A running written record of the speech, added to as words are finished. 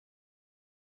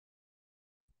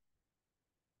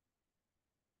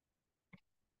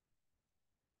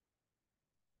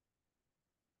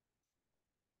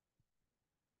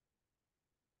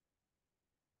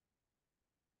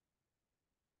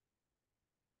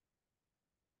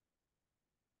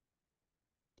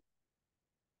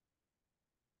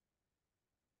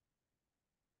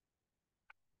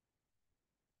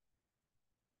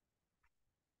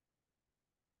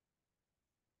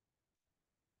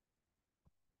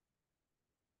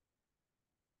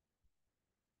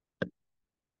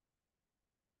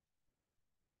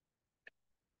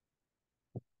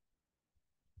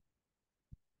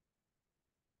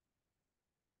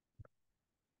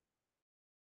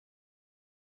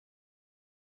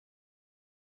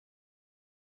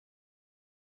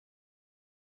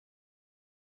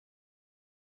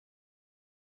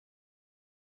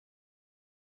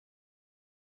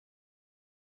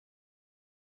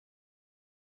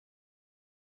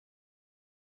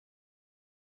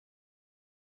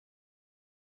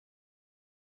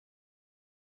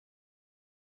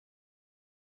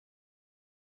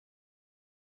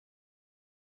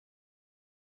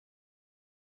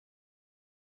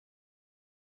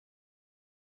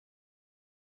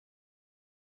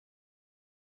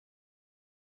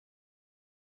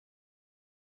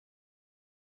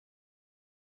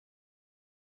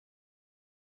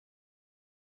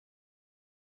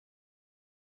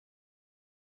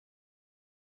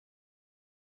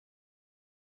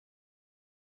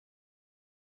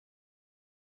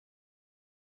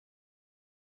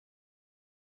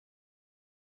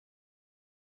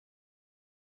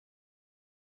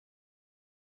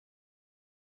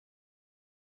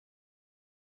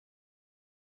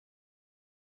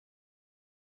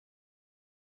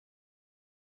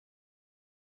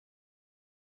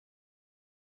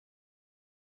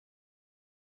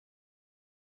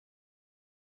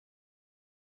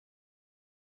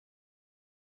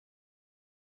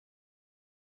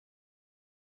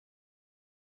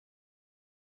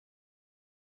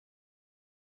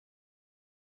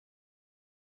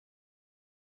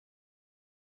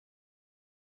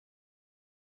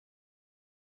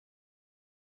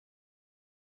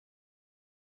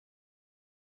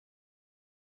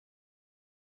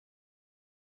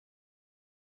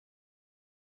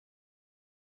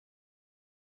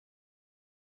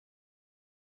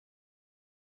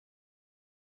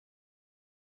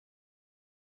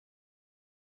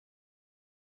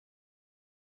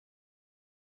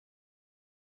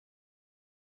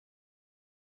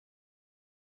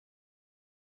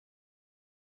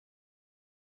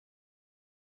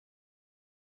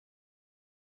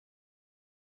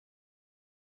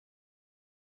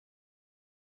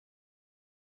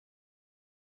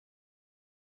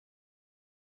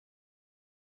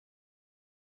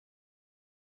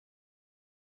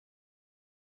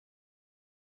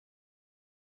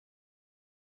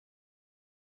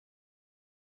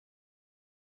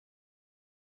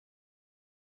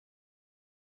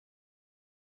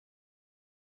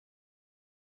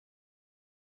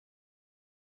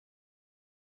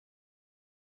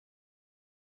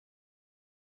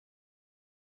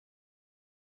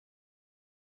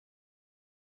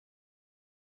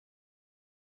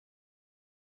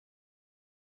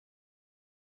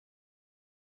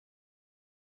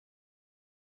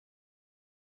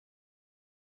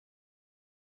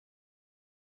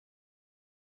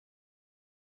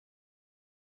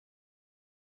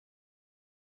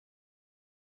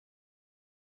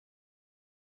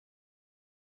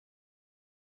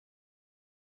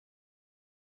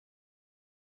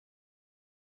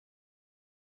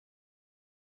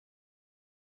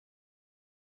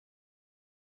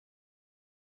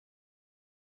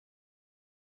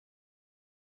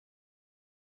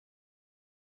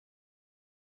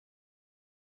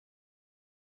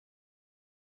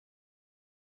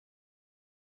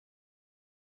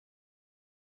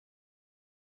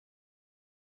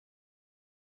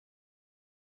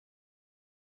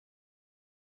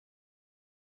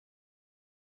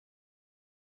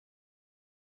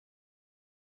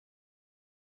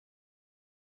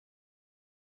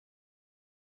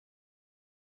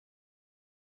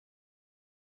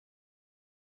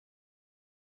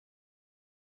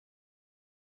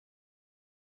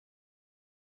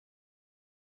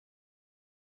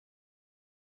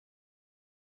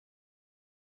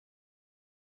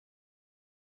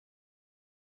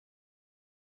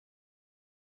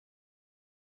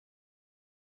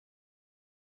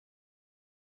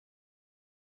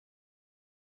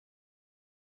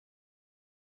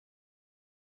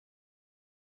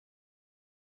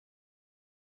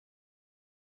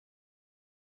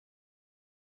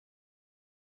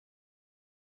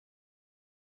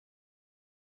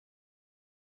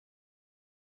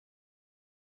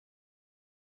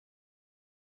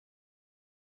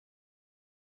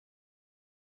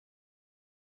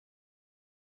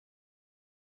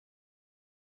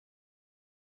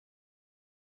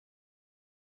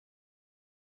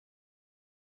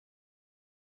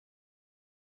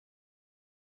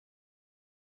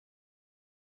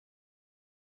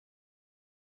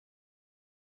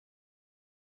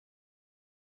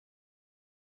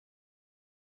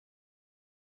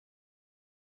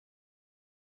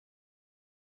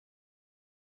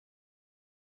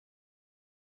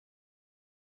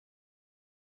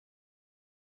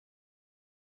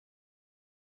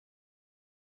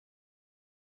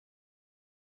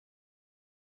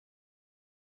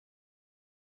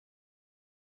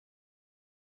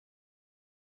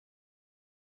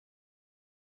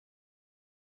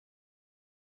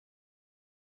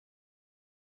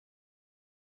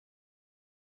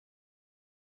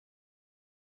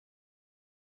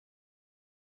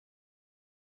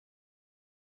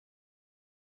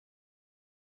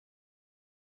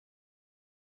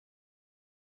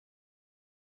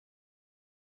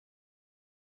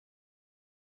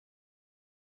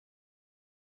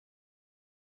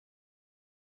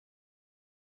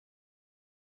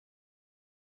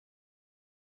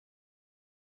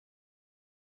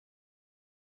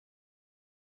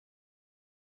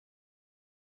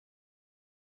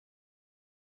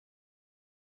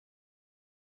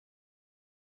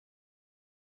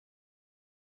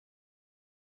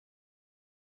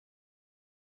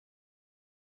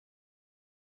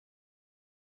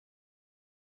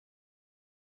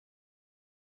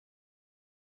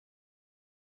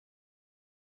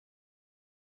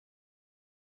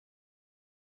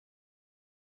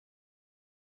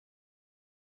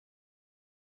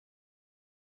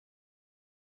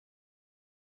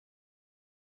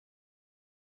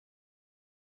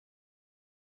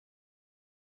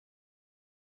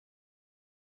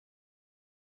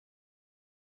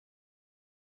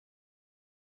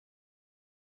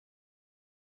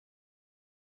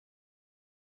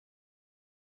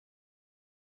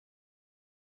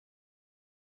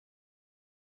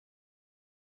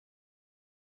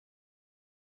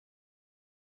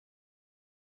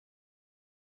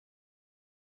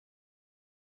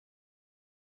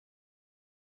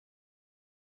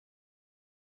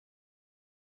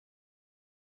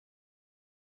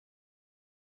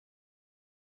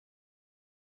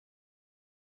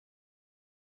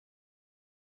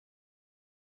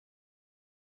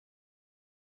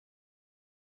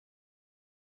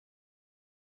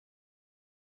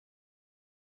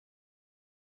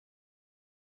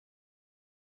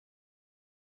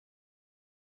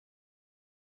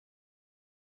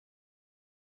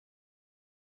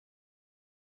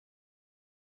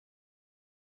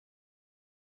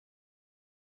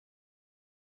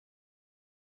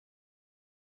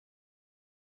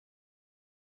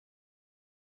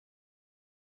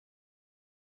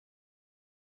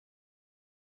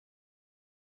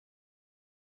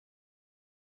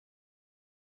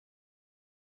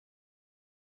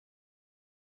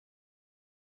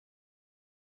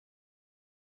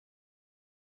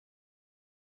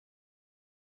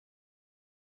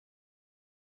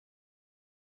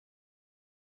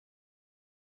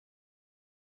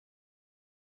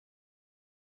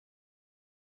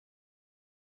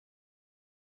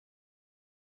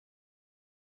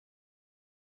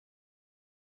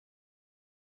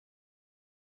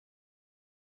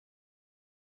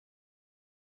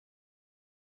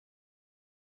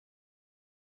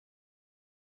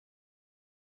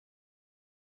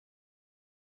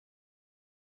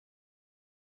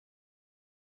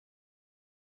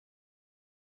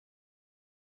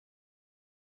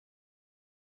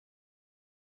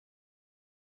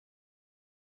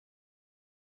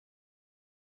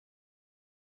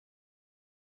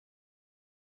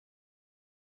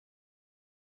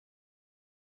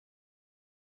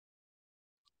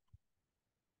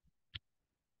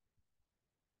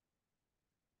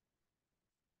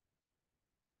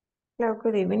Hello,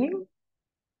 good evening.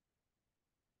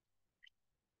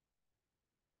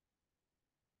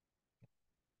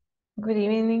 Good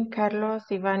evening, Carlos,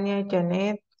 Ivania,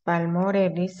 Janet,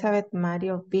 Palmore, Elizabeth,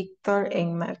 Mario, Victor,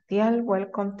 and Martial.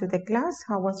 Welcome to the class.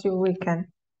 How was your weekend?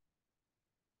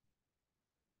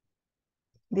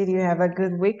 Did you have a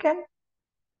good weekend?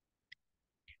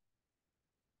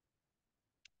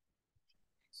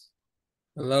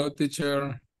 Hello,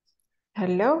 teacher.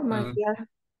 Hello, Martial.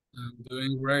 I'm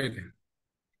doing great.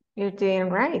 You're doing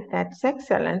right. That's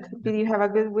excellent. Did you have a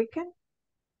good weekend?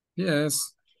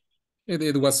 Yes,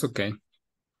 it was okay.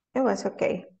 It was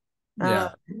okay.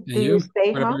 Yeah. And Do you you?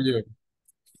 stay What about home? you?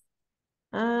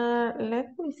 Let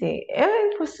me see.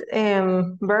 It was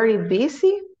very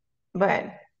busy, but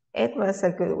it was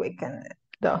a good weekend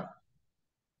though.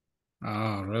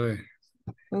 Oh, really?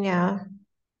 Yeah.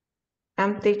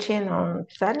 I'm teaching on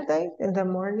Saturday in the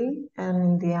morning and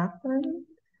in the afternoon.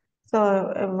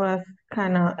 So it was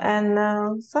kind of,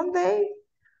 and Sunday,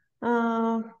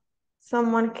 uh,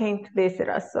 someone came to visit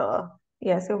us. So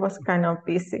yes, it was kind of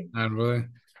busy. Not really.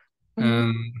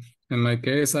 Mhm. In my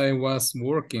case, I was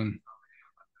working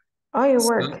Oh, you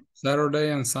work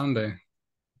Saturday and Sunday.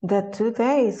 the 2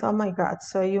 days. Oh my God.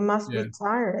 So you must be Yeah.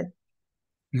 tired.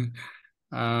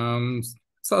 Um,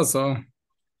 so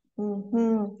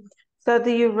Hmm. So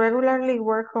do you regularly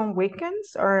work on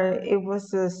weekends or it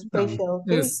was a no, special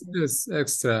occasion? it's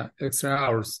extra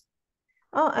hours.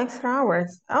 Oh, extra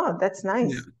hours. Oh, that's Yeah.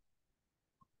 nice.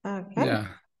 Okay. Yeah.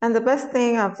 And the best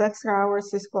thing of the extra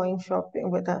hours is going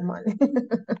shopping with that money.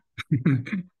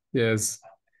 Yes.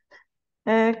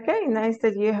 Okay, nice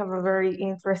that you have a very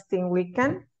interesting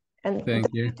weekend and Thank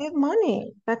that you you. did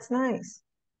money. That's nice.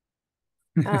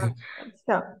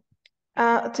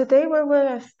 Uh, Today we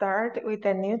will start with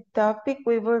a new topic.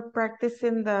 We were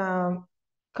practicing the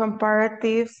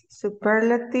comparatives,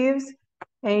 superlatives,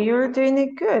 and you're doing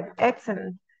it good.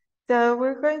 Excellent. So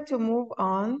we're going to move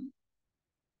on.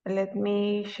 Let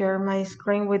me share my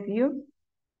screen with you.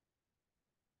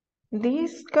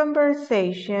 This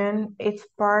conversation is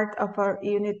part of our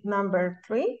unit number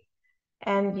 3,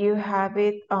 and you have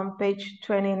it on page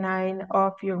 29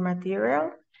 of your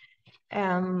material.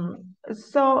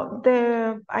 So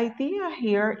the idea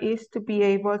here is to be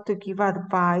able to give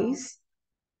advice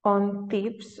on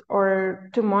tips or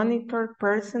to monitor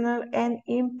personal and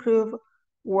improve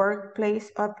workplace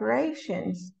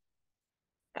operations.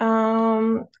 We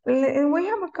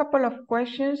have a couple of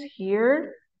questions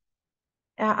here.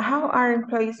 How are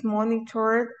employees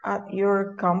monitored at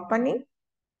your company?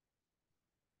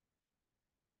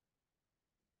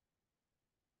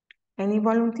 Any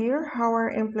volunteer? How are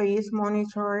employees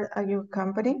monitored at your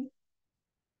company?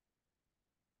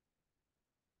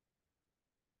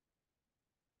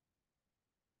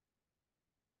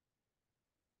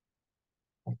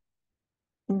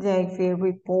 Like the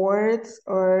reports,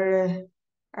 or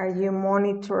are you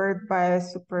monitored by a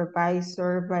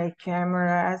supervisor, by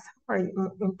cameras? Are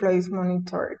employees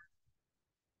monitored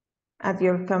at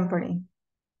your company?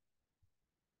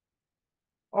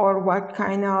 Or what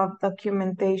kind of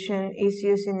documentation is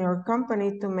used in your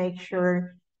company to make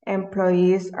sure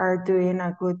employees are doing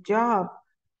a good job?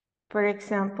 For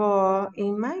example,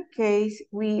 in my case,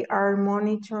 we are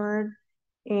monitored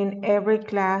in every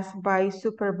class by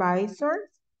supervisors.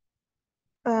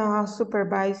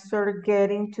 Supervisor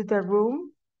get into the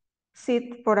room,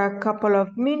 sit for a couple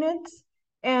of minutes,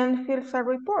 and fills a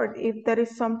report. If there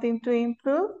is something to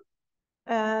improve,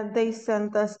 they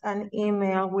send us an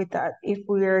email with that. If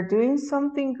we are doing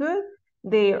something good,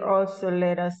 they also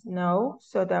let us know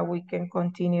so that we can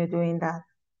continue doing that.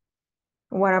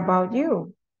 What about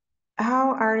you?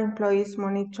 How are employees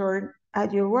monitored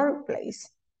at your workplace?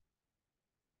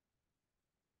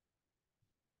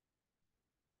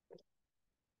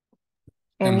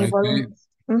 In Any my case, volunteer?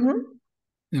 Mm-hmm.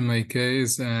 in my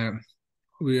case,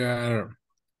 we are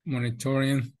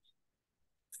monitoring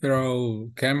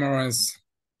through cameras.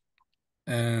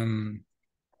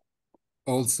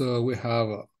 Also, we have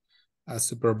a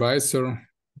supervisor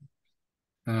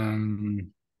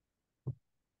um,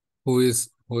 who is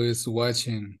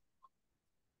watching.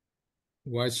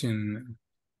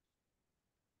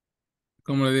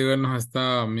 Como le digo, él nos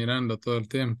está mirando todo el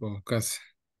tiempo, casi.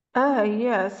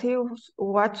 Yes, he was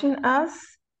watching us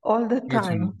all the Watching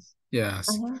time. us. Yes,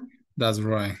 Uh-huh. that's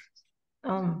right.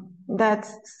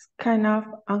 That's kind of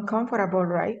uncomfortable,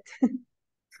 right?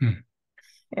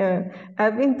 Uh,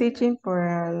 I've been teaching for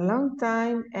a long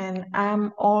time and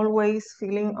I'm always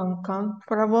feeling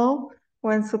uncomfortable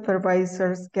when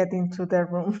supervisors get into the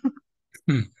room.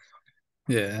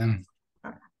 Yeah.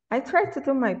 I try to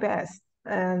do my best.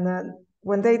 And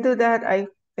when they do that, I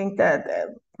think that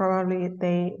Probably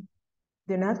they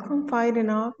do not confide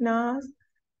enough in us,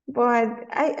 but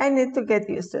I need to get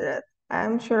used to that.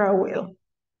 I'm sure I will.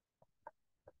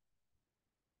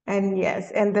 And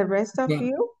yes, and the rest of But,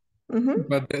 you? Mm-hmm.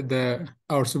 but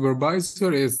our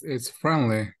supervisor is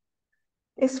friendly.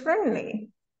 It's friendly.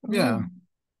 Yeah, Mm.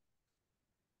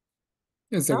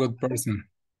 he's a good person.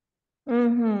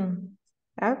 Mm-hmm.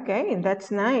 Okay,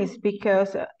 that's nice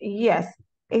because yes,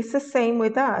 it's the same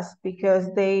with us because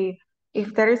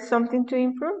if there is something to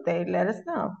improve, they let us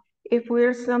know. If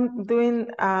we're doing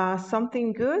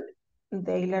something good,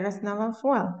 they let us know as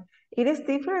well. It is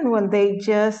different when they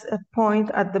just point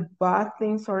at the bad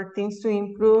things or things to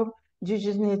improve. You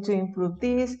just need to improve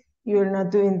this. You're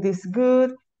not doing this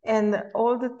good, and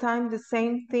all the time the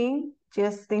same thing,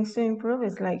 just things to improve.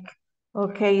 It's like,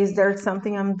 okay, is there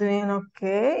something I'm doing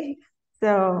okay?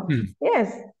 So Hmm.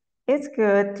 yes, it's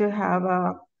good to have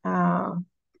a,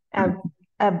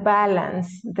 a balance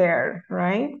there,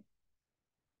 right?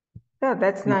 So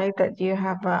that's nice that you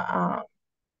have a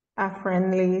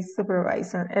friendly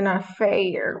supervisor and a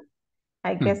fair.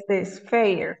 I Hmm. guess this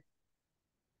fair,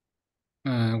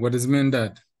 What does it mean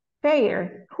that?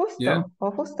 fair, Yeah, justo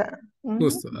or justa. Mhm.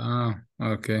 justo. Ah,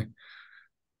 okay.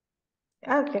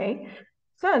 Okay,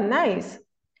 so nice.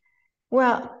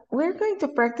 Well, we're going to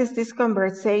practice this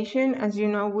conversation. As you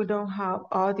know, we don't have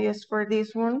audios for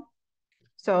this one.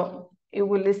 So you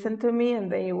will listen to me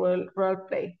and then you will role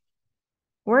play.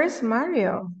 Where is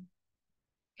Mario?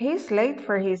 He's late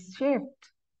for his shift.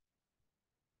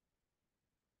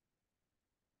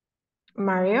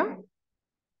 Mario?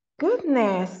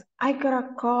 Goodness, I got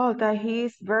a call that he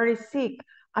is very sick.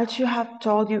 I should have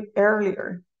told you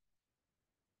earlier.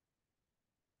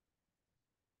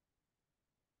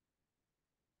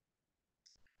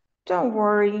 Don't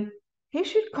worry. He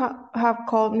should have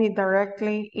called me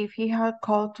directly. If he had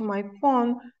called to my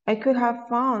phone, I could have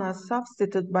found a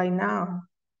substitute by now.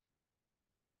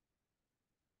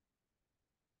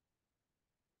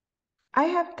 I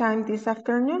have time this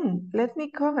afternoon. Let me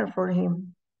cover for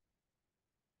him.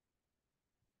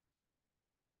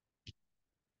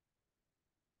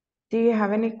 Do you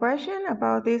have any question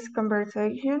about this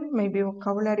conversation? Maybe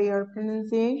vocabulary or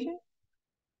pronunciation?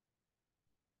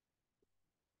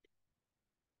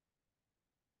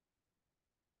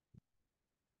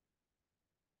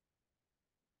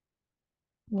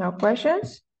 No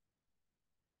questions?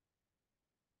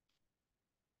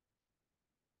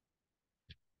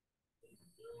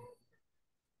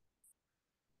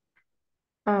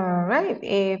 All right,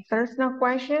 if there's no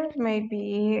questions,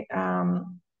 maybe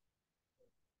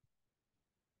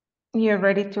you're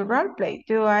ready to role play.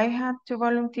 Do I have two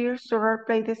volunteers to role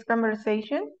play this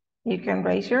conversation? You can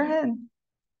raise your hand.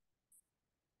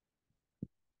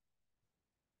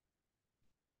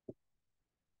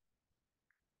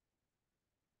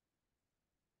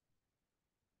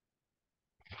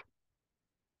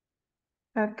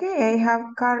 Okay, I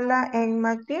have Carla and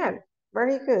Magdiel.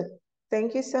 Very good.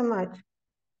 Thank you so much.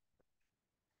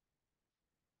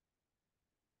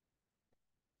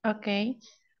 Okay.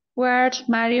 Where's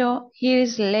Mario? He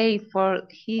is late for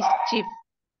his shift.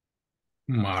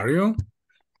 Mario?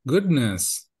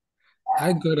 Goodness,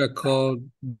 I got a call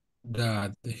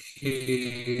that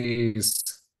he's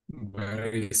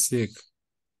very sick.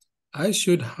 I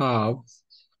should have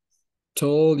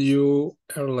told you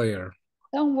earlier.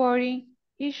 Don't worry,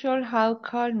 he should have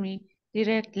called me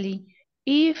directly.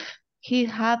 If he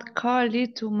had called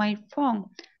it to my phone,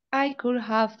 I could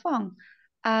have found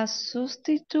a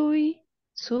substitute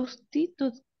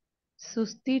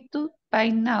by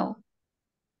now.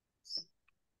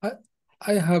 I,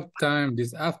 I have time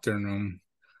this afternoon.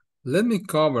 Let me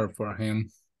cover for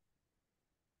him.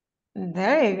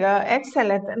 There you go.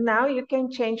 Excellent. Now you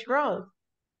can change roles.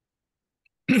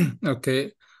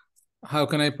 Okay, how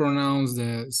can I pronounce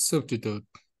the substitute?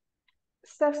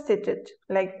 Substitute,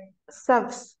 like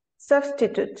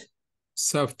substitute.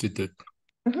 Substitute.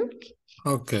 Mhm.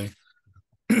 Okay.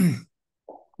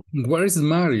 Where is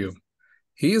Mario?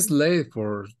 He is late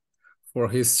for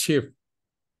his shift.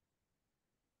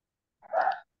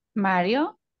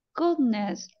 Mario?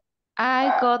 Goodness,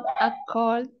 I got a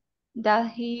call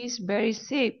that he is very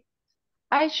sick.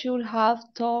 I should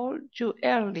have told you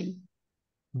early.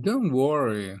 Don't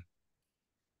worry.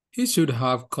 He should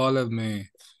have called me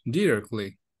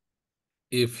directly.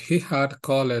 If he had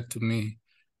called to me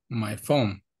my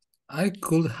phone, I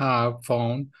could have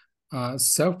found a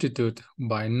substitute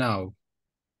by now.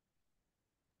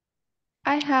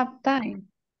 I have time.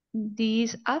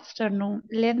 This afternoon,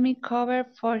 let me cover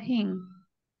for him.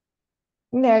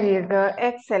 There you go.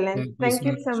 Excellent. Thank you Thank so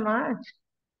you so much. much.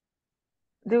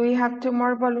 Do we have two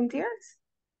more volunteers?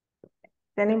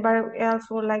 Anybody else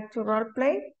would like to role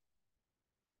play?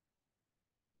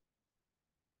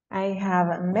 I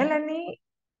have Melanie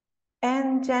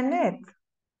and Janet.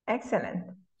 Excellent.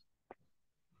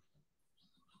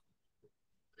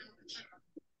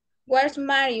 Where's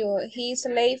Mario? He's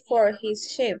late for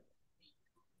his shift.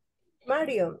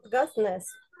 Mario,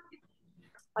 goodness.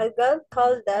 I got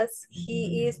called that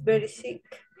he is very sick.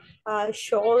 I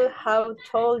should have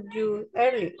told you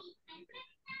early.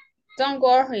 Don't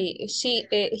worry,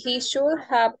 he should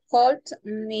have called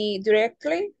me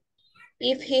directly.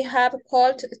 If he had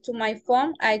called to my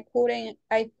phone, I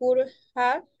could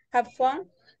have found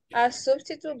a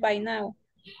substitute by now.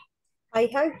 I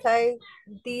have time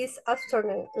this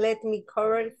afternoon. Let me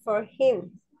cover for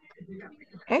him.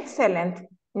 Excellent.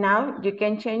 Now you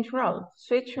can change role,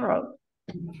 switch role.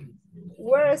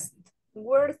 Where's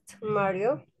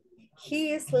Mario?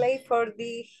 He is late for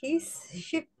his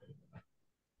shift.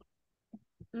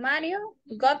 Mario,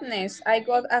 goodness, I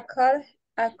got a call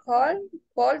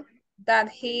that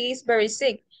he is very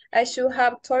sick. I should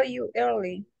have told you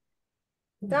early.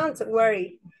 Don't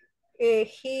worry.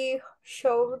 He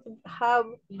should have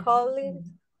called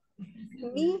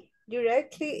me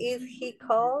directly. If he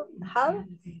had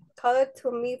called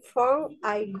to me phone,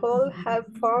 I could have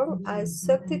found a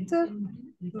substitute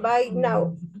by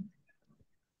now.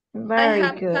 I Very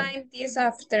have good. time this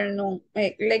afternoon.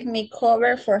 Let me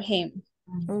cover for him.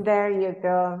 There you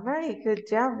go. Very good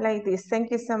job, ladies.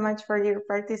 Thank you so much for your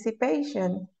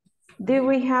participation. Do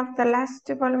we have the last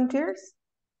two volunteers?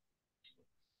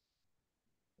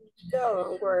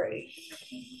 Don't worry.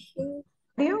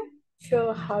 You?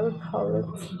 Should have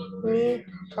called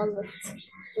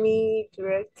me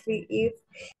directly if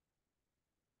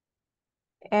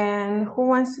And who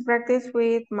wants to practice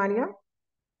with Mario?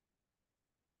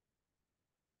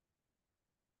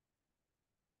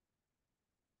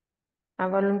 A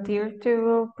volunteer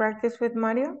to practice with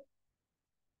Mario?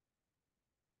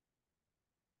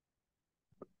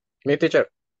 Me, teacher.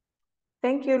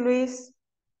 Thank you, Luis.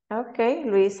 Okay,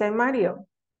 Luis and Mario.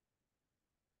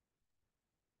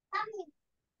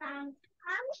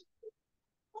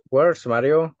 Where's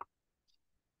Mario?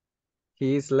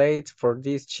 He is late for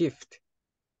this shift.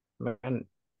 Man.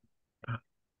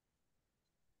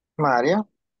 Mario,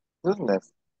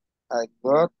 goodness, I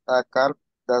got a call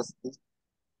that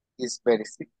is very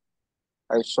sick.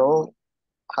 I should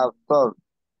have told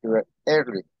you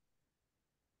early.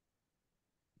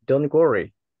 Don't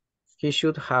worry. He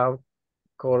should have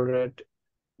called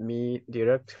me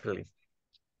directly.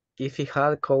 If he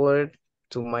had called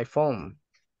to my phone,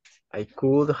 I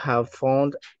could have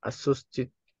found a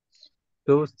substitute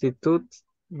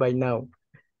by now.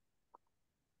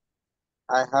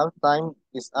 I have time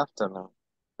this afternoon.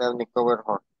 Let me cover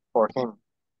for him.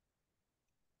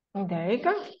 There you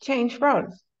go. Change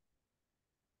roles.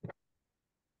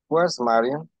 Where's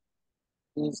Mario?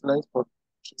 He is late for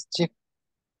his shift.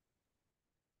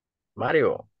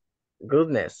 Mario,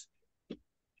 goodness.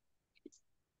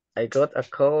 I got a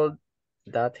call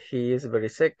that he is very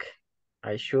sick.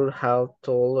 I should have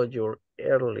told you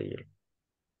earlier.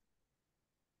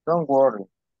 Don't worry.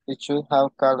 He should have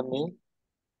called me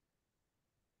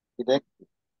directly.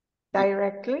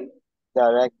 Directly?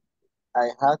 Direct. I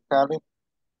had called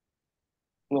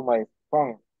to my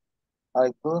phone.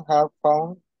 I could have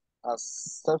found a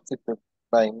substitute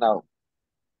by now.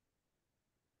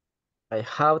 I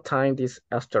have time this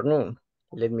afternoon.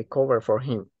 Let me cover for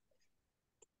him.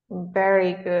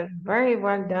 Very good. Very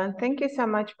well done. Thank you so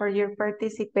much for your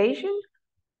participation.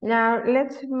 Now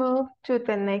let's move to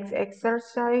the next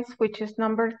exercise, which is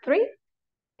number 3.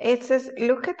 It says,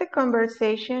 look at the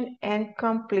conversation and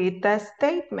complete the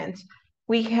statements.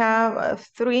 We have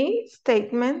 3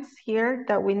 statements here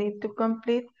that we need to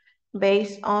complete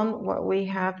based on what we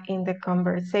have in the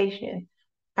conversation.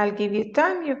 I'll give you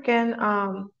time. You can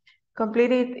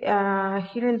complete it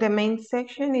here in the main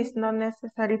section. It's not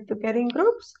necessary to get in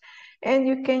groups. And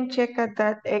you can check out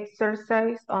that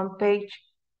exercise on page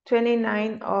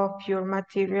 29 of your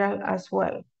material as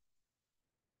well.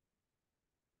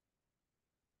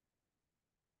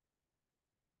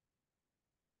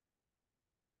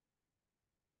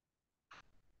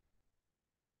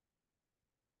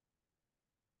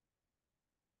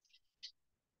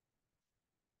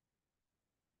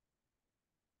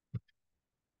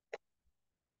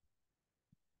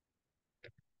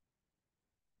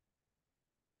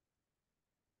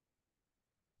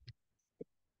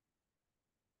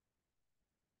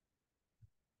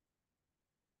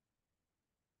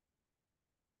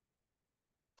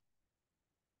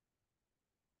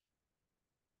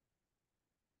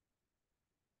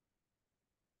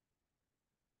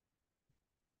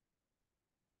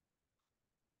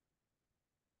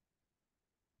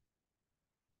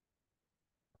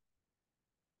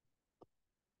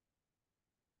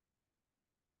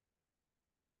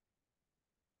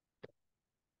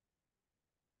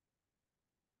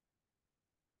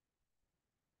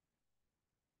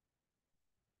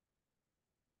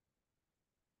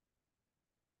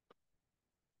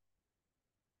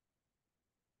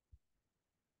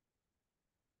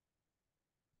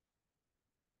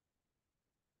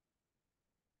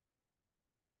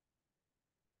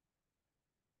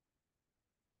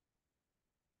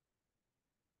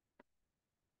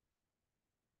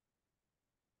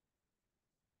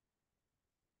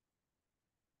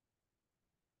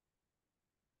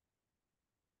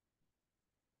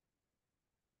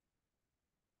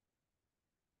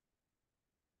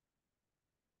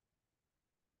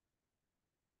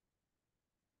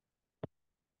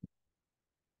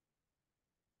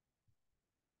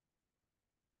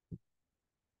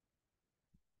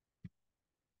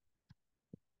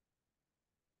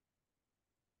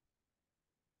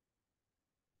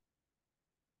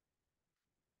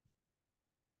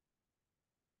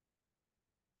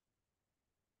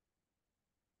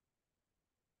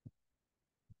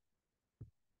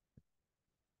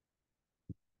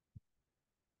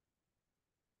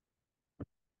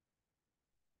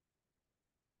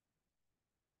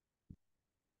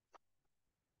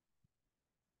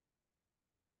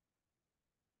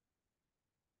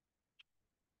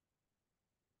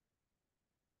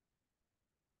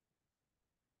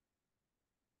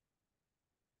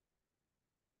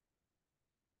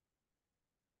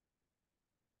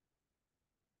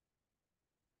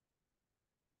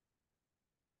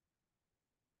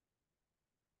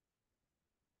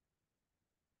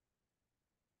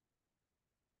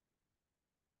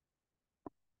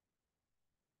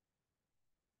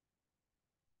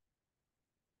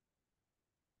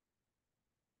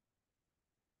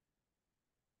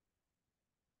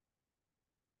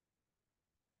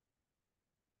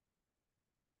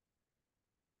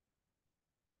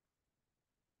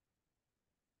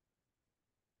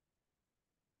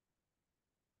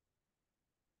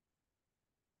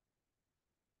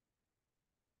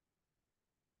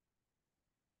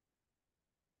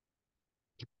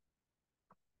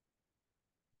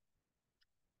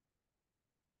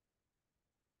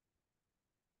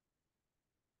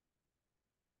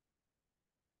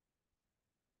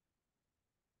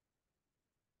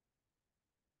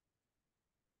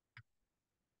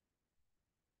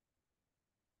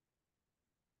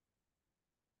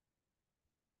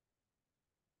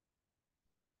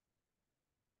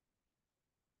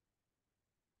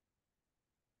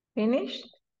 Finished?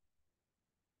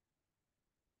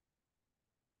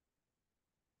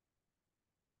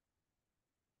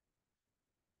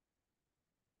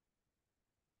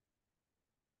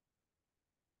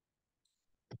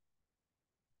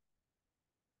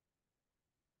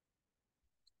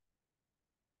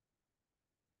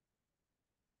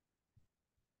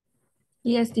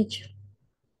 Yes, teacher.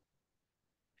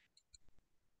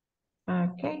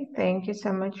 Okay, thank you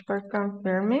so much for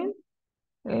confirming.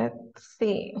 Let's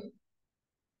see.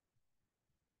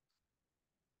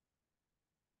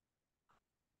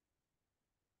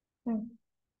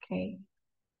 Okay.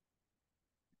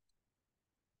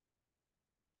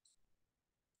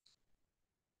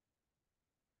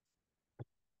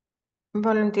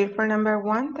 Volunteer for number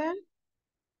 1 then?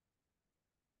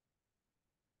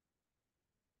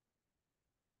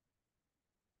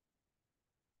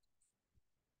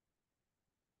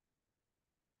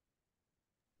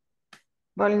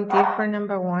 Volunteer for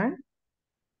number 1?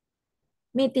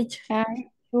 Me, teacher. I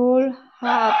should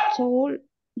have told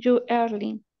you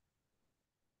early.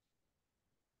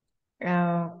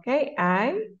 Okay,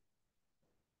 I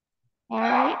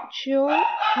should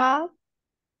have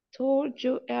told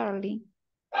you early.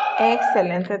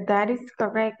 excellent. That is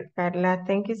correct, Carla.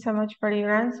 Thank you so much for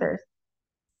your answers.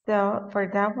 So for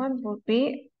that one would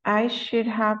be, I should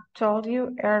have told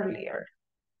you earlier.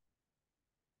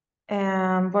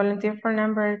 Volunteer for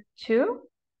number 2?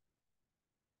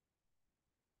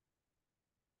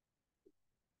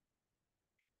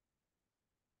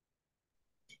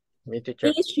 Me,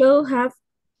 teacher. He should have...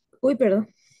 Uy, perdón.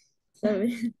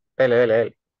 Sorry.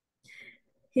 Dele.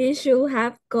 He should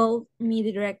have called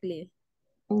me directly.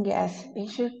 Yes, you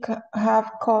should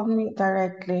have called me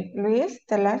directly. Luis,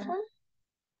 the last one?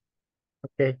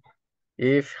 Okay.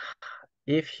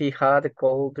 If he had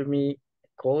called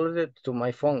to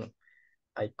my phone,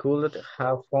 I could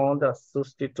have found a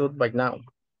substitute by now.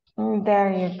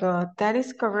 There you go. That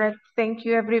is correct. Thank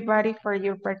you everybody for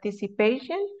your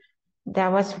participation.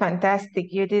 That was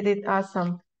fantastic. You did it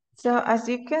awesome. So as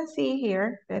you can see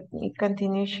here, let me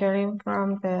continue sharing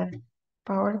from the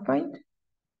PowerPoint.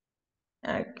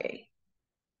 Okay.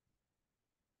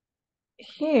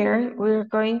 Here we're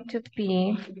going to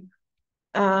be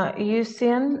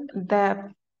using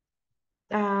the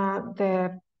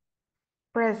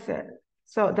present.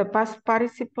 So the past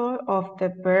participle of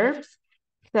the verbs.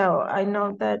 So I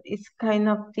know that it's kind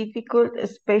of difficult,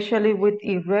 especially with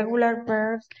irregular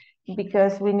verbs,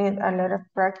 because we need a lot of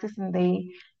practice and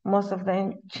most of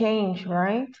them change,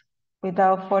 right?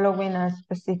 Without following a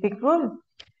specific rule.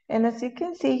 And as you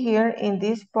can see here in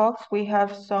this box, we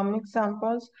have some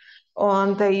examples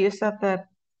on the use of the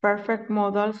perfect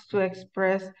modals to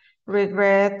express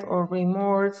regret or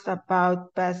remorse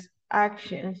about past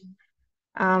actions.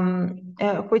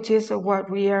 Which is what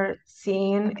we are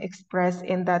seeing expressed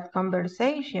in that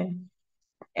conversation.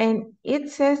 And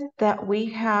it says that we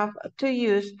have to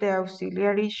use the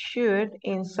auxiliary should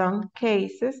in some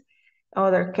cases.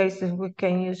 Other cases we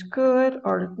can use could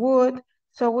or would.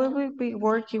 So we will be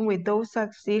working with those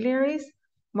auxiliaries.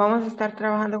 Vamos a estar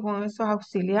trabajando con esos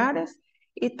auxiliares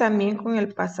y también con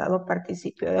el pasado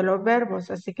participio de los verbos.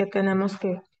 Así que tenemos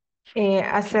que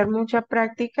hacer mucha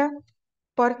práctica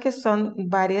porque son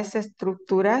varias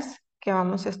estructuras que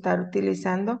vamos a estar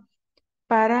utilizando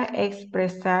para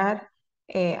expresar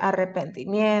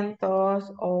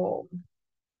arrepentimientos o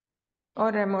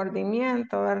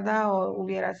remordimiento, ¿verdad? O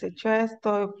hubieras hecho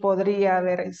esto, podría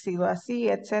haber sido así,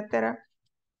 etcétera.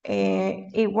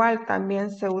 Igual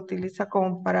también se utiliza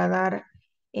como para dar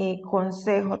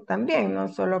consejo también, no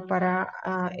solo para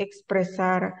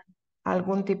expresar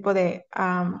algún tipo de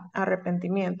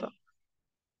arrepentimiento.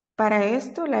 Para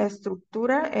esto, la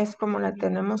estructura es como la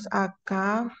tenemos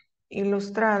acá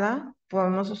ilustrada.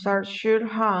 Podemos usar should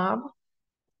have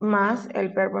más el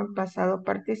verbo en pasado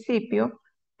participio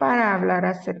para hablar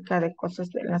acerca de cosas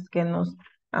de las que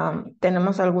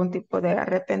tenemos algún tipo de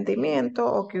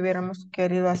arrepentimiento o que hubiéramos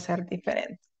querido hacer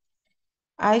diferente.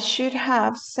 I should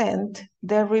have sent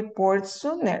the report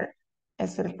sooner.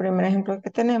 Es el primer ejemplo que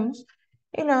tenemos.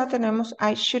 Y luego tenemos,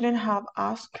 I shouldn't have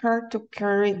asked her to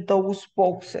carry those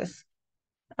boxes.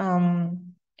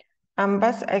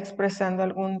 Ambas expresando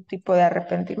algún tipo de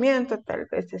arrepentimiento, tal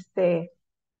vez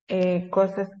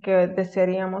cosas que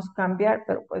desearíamos cambiar,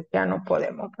 pero pues ya no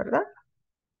podemos, ¿verdad?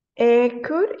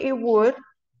 Could y would,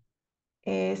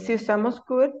 si usamos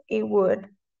could y would,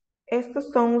 estos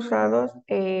son usados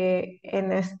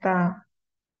en esta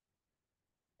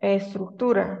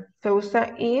estructura. Se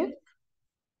usa if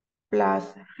plus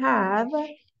had,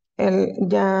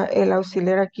 el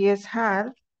auxiliar aquí es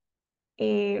had,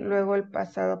 y luego el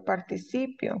pasado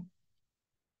participio.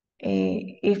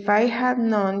 If I had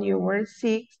known you were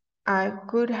sick, I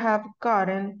could have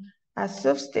gotten a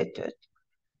substitute.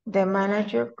 The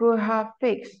manager could have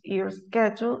fixed your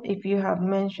schedule if you have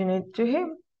mentioned it to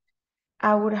him.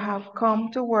 I would have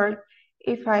come to work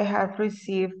if I had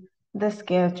received the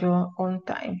schedule on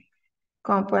time.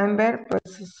 Como pueden ver,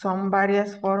 pues son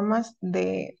varias formas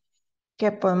de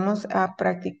que podemos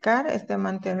practicar,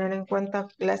 mantener en cuenta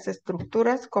las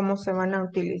estructuras, cómo se van a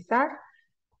utilizar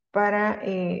para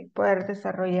poder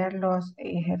desarrollar los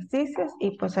ejercicios.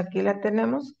 Y pues aquí la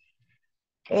tenemos.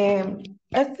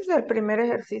 Este es el primer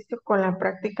ejercicio con la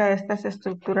práctica de estas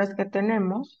estructuras que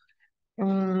tenemos.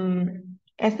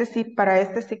 Para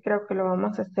este sí creo que lo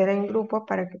vamos a hacer en grupo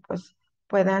para que pues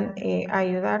puedan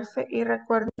ayudarse. Y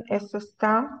recuerden, esto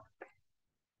está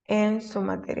en su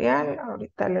material.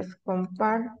 Ahorita les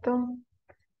comparto.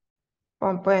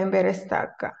 Como pueden ver, está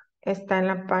acá. Está en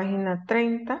la página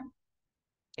 30.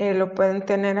 Lo pueden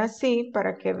tener así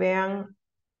para que vean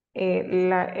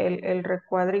el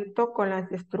recuadrito con las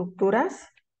estructuras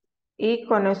y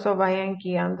con eso vayan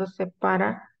guiándose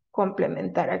para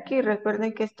complementar aquí.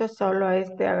 Recuerden que esto solo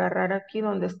es de agarrar aquí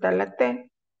donde está la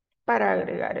T para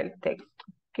agregar el texto.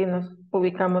 Aquí nos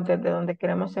ubicamos desde donde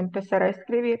queremos empezar a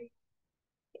escribir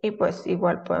y pues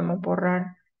igual podemos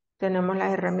borrar. Tenemos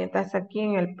las herramientas aquí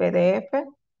en el PDF,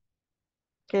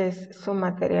 que es su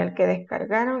material que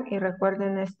descargaron, y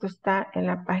recuerden, esto está en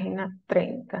la página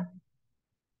 30.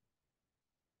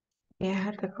 Voy a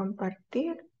dejar de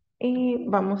compartir y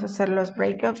vamos a hacer los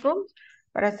breakout rooms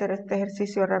para hacer este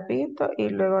ejercicio rapidito y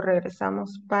luego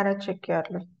regresamos para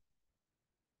chequearlo.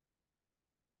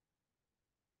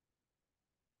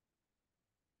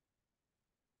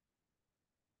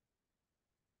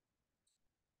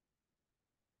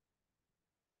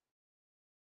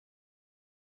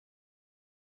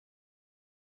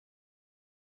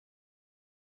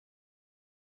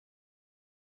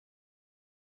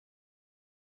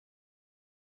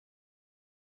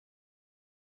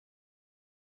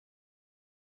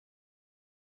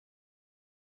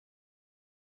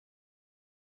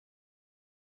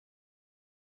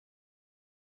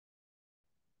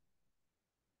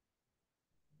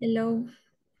 Hello.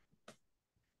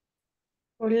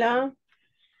 Hola.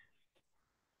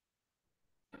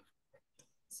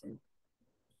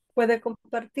 ¿Puede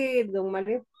compartir, don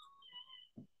Mario?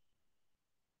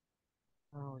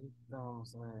 Ahorita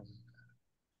vamos a ver.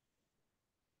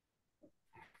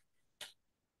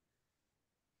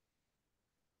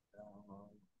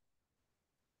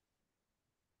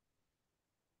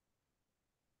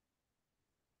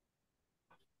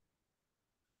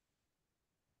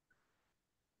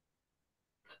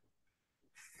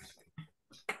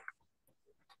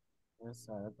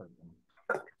 Perdón.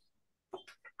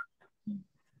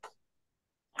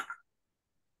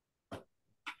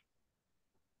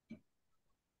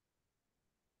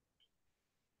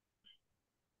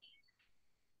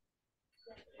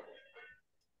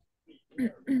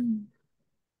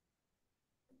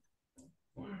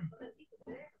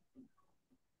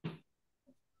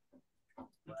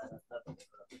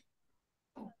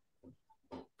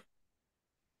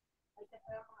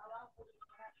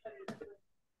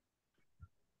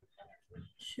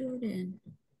 Shouldn't.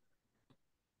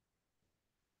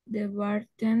 The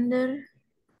bartender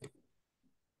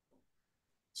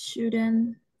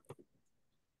shouldn't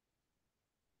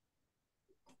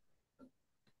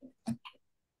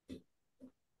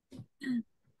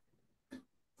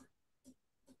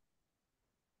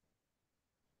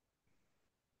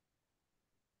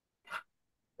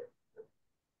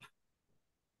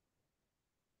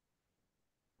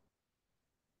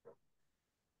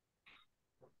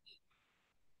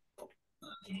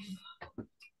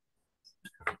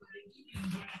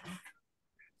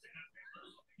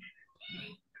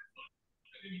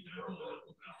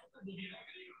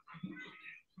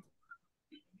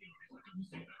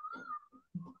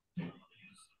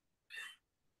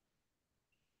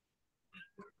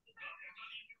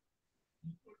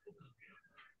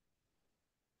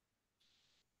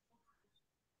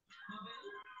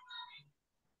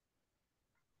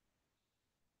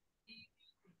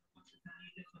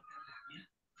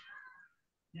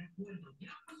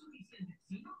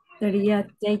sería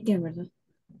taken, ¿verdad?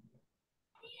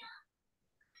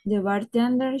 The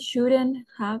bartender shouldn't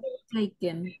have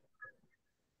taken.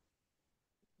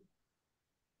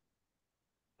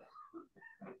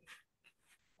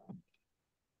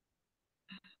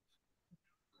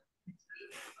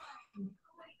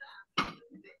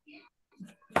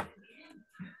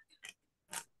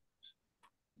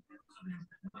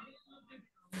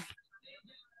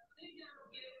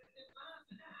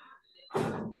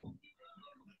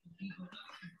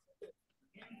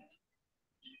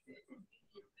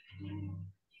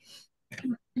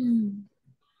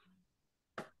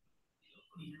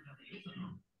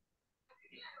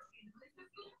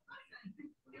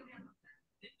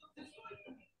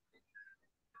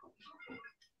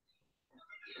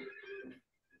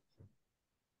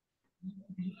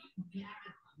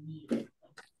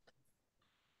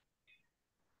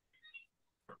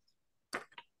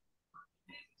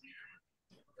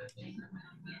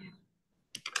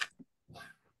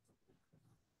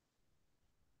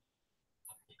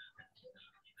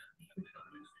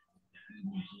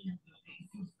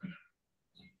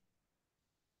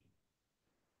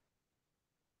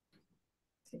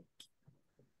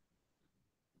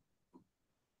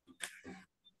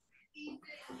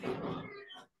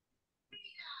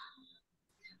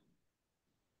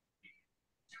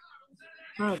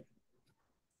 Have.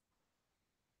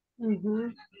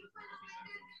 Ujú.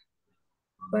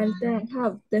 Falta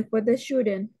have después de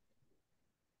shouldn't.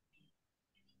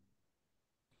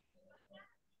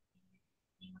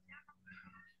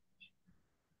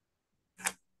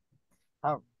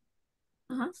 Have.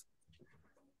 Ajá.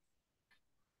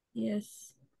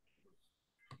 Yes.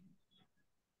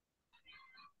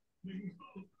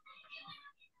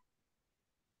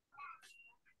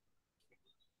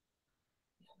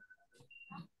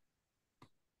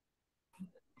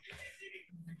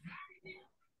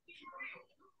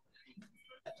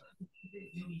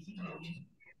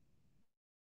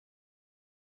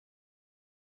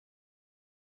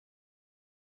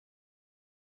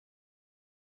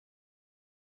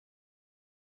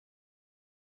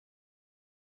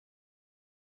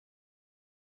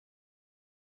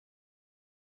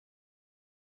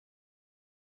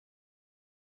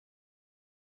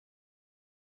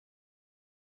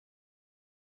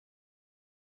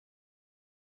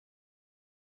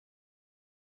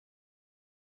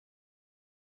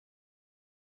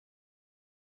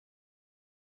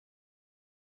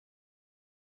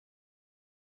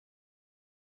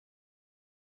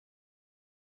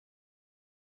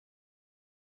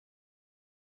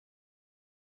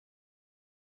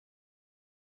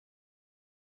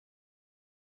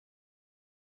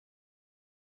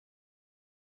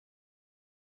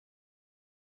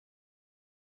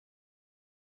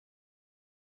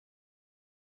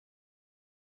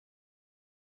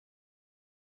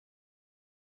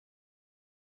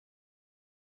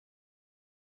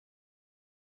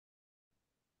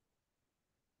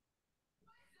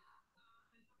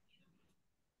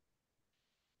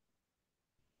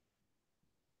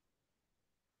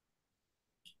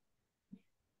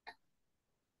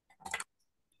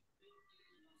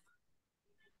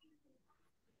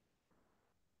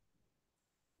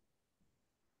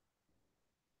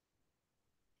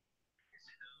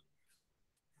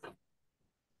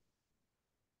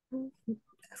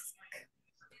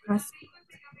 Ask.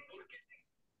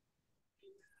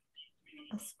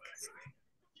 Ask.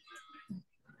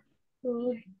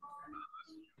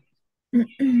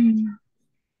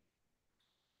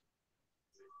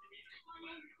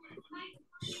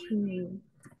 Should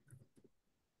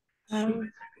Have.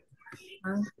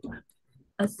 have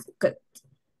asked.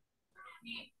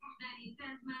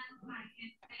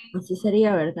 Así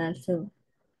sería, ¿verdad? So,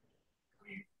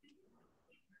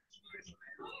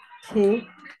 Sí.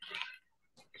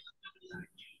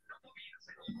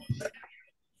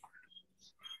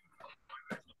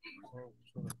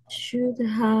 should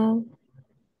have,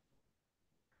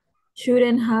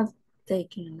 shouldn't have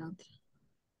taken a note.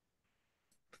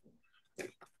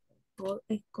 Por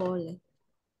escuela.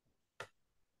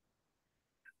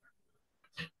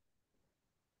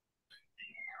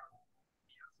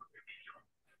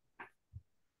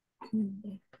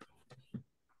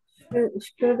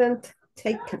 Shouldn't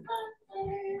taken.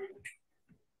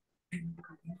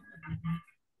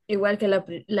 Igual que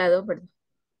la dos, perdón.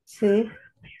 Sí.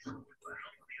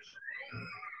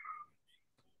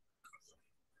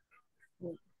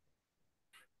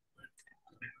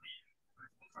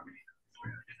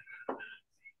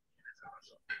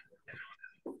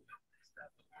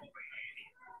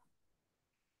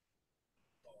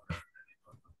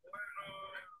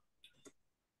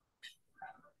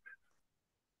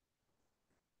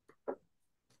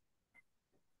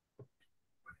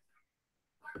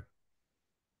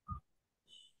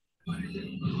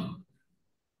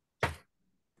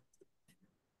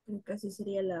 Creo que así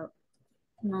sería la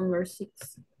number 6.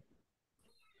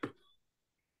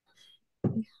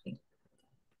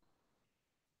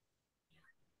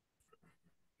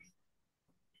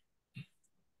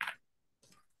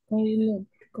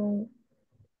 Con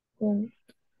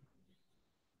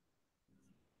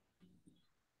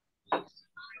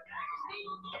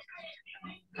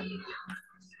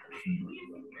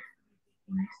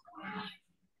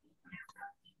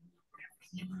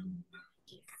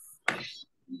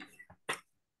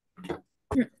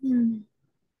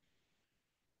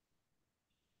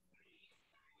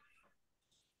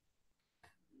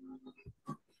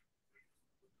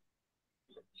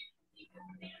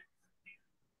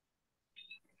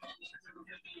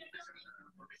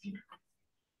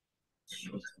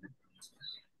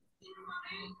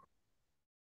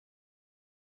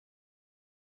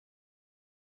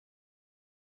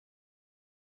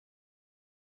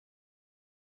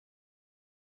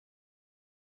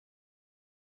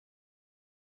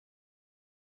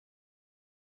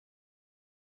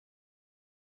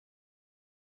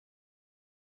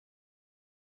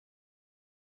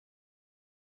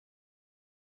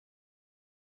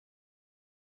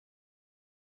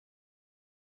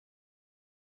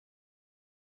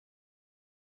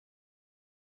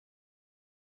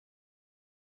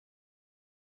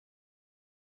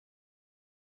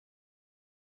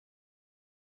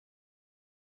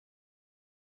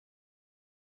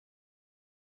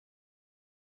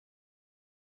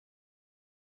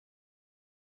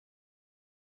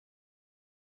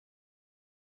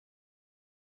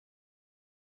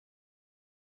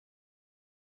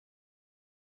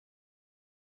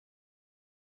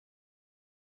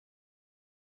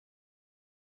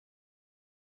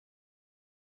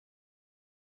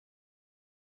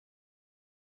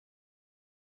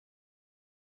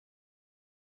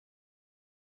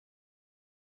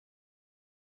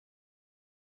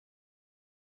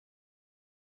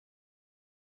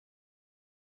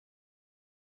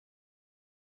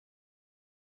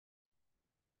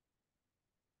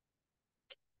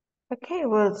Okay,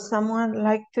 would someone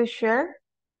like to share?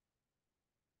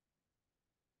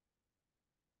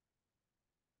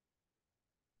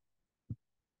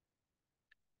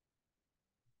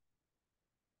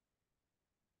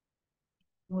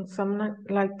 Would someone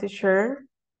like to share?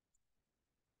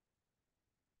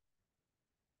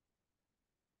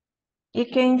 You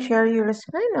can share your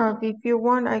screen, or if you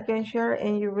want, I can share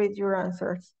and you read your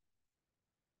answers.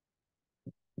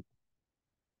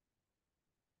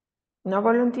 No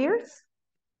volunteers?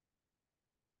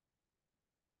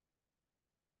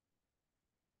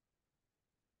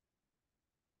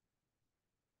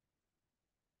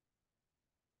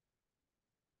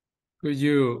 Could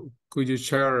you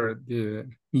share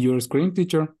your screen,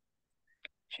 teacher?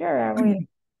 Sure, I will.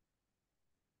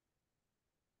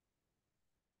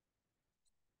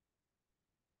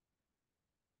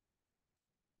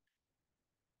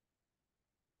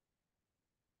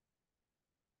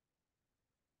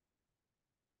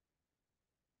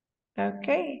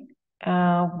 Okay.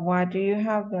 What do you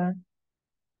have there?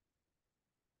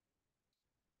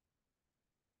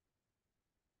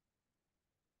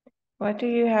 What do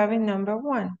you have in number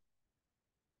 1?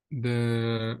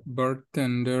 The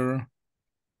bartender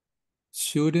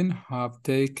shouldn't have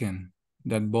taken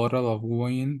that bottle of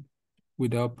wine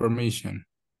without permission.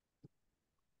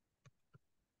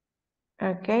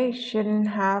 Okay, shouldn't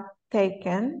have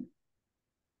taken.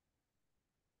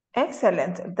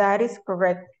 Excellent, that is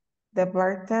correct. The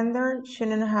bartender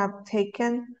shouldn't have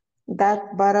taken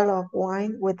that bottle of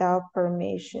wine without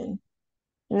permission.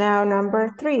 Now,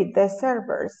 number 3, the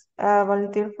servers.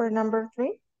 Volunteer for number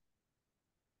 3?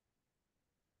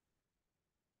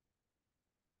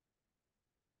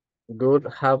 Would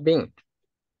have been.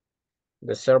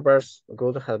 The servers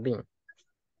would have been.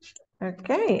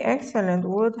 Okay, excellent.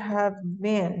 Would have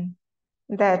been.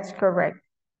 That's correct.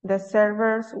 The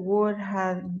servers would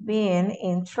have been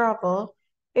in trouble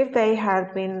if they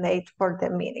had been late for the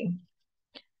meeting.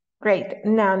 Great.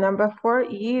 Now, number 4,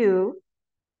 you.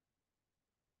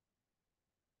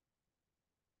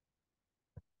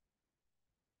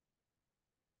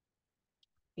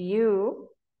 You.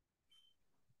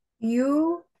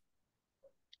 You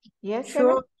Yes, should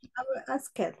Emma? have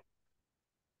asked.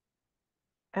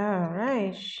 All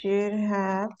right, should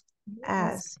have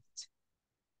asked.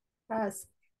 Ask.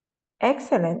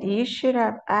 Excellent, you should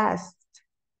have asked.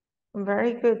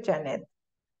 Very good, Janet.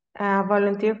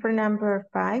 Volunteer for number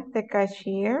 5, the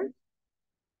cashier.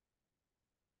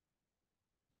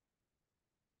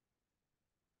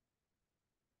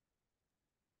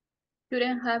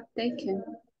 Shouldn't have taken.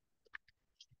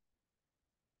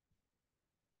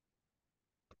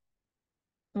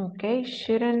 Okay,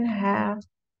 shouldn't have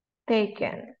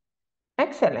taken.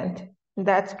 Excellent,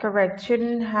 that's correct,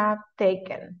 shouldn't have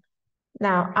taken.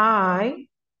 Now, I.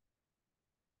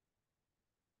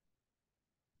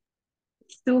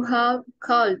 Should have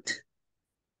called.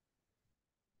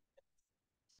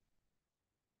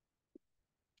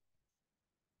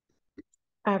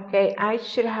 Okay, I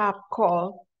should have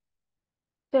called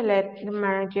to let the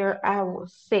manager I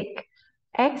was sick.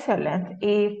 Excellent.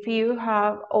 If you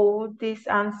have all these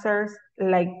answers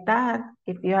like that,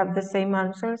 if you have the same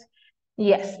answers,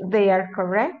 yes, they are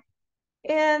correct.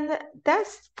 And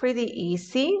that's pretty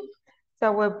easy.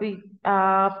 So we'll be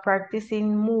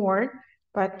practicing more.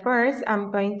 But first,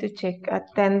 I'm going to check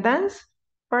attendance.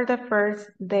 for the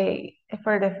first day,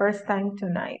 for the first time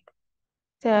tonight.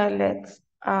 So let's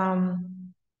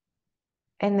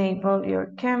enable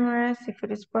your cameras if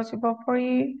it is possible for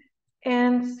you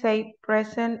and say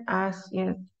present as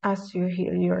you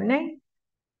hear your name.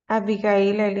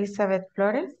 Abigail Elizabeth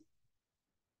Flores.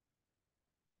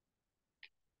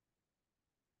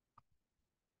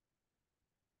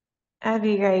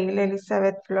 Abigail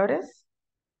Elizabeth Flores.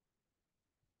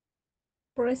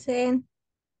 Present.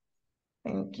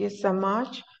 Thank you so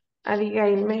much.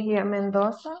 Abigail Mejía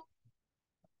Mendoza.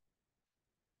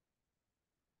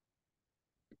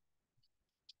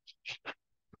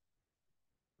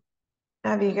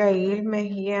 Abigail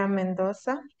Mejía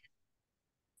Mendoza.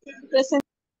 Present.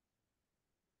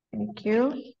 Thank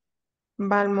you.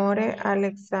 Valmore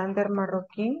Alexander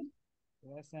Marroquín.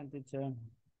 Present, teacher.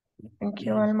 Thank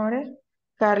you, Valmore.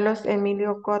 Carlos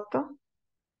Emilio Coto.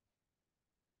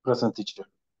 Present, teacher.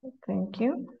 Thank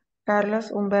you.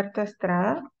 Carlos Humberto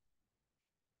Estrada.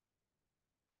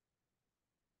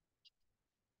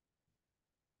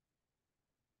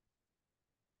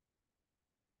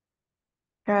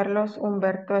 Carlos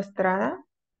Humberto Estrada.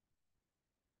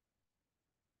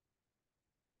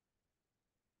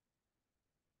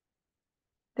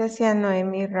 Decía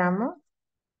Noemi Ramos.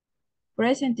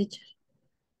 Present, teacher.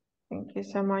 Thank you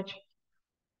so much.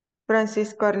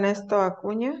 Francisco Ernesto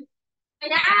Acuña.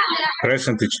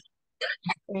 Present, teacher.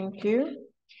 Thank you.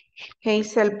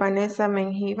 Hazel Vanessa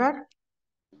Mengíbar.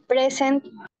 Present.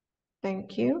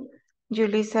 Thank you.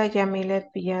 Julissa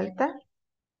Yamilet Villalta.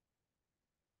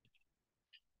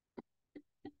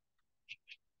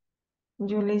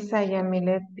 Julissa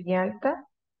Yamilet Villalta.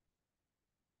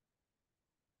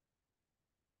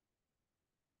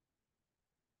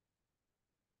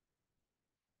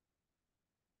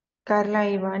 Carla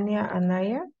Ivania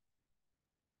Anaya.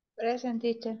 Present,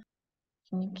 teacher.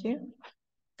 Thank you.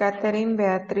 Catherine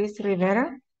Beatriz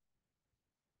Rivera.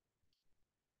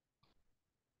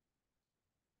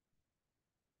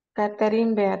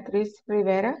 Catherine Beatriz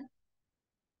Rivera.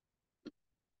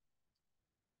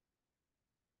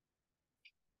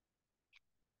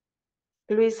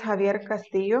 Luis Javier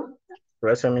Castillo.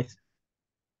 Present, miss.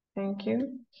 Thank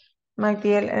you.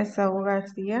 Magdiel Esaú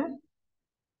García.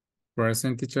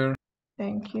 Present, teacher.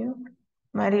 Thank you.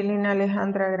 Marilyn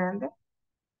Alejandra Grande.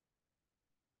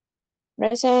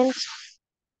 Present.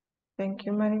 Thank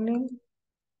you, Marilyn.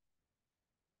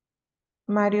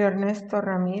 Mario Ernesto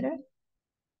Ramírez.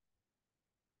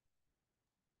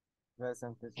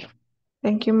 Present, teacher.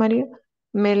 Thank you, Mario.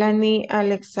 Melanie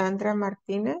Alexandra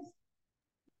Martínez.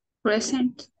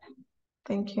 Present.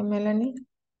 Thank you, Melanie.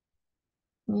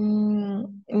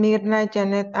 Mirna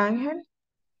Janet Ángel.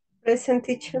 Present,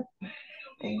 teacher.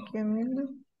 Thank you, Mirna.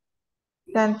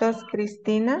 Santos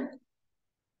Cristina.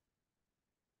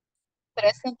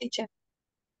 Present, teacher.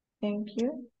 Thank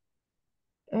you.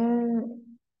 And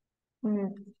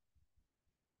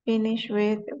finish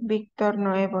with Víctor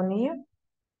Noé Bonilla.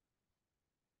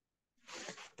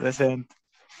 Present.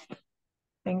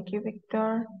 Thank you,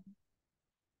 Victor.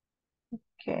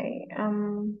 Okay,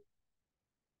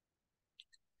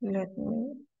 let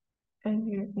me end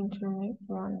your internet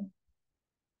one.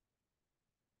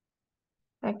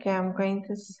 Okay, I'm going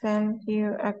to send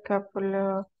you a couple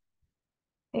of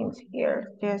things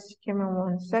here. Just give me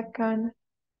 1 second.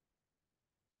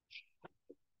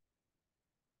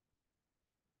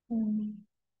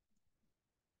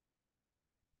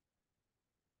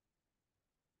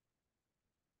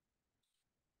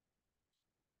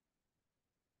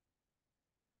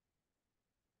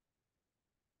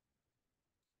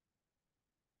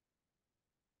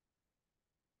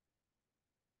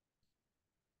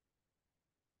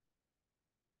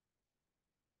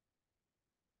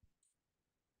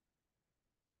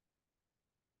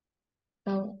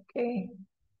 Okay,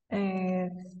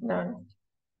 it's done.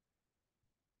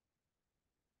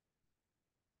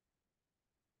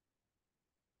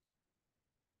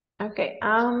 Okay,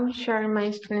 I'm sharing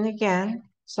my screen again.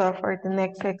 So for the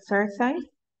next exercise,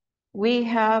 we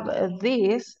have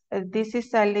this. This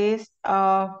is a list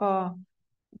of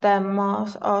the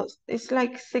most, it's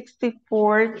like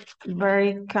 64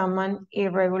 very common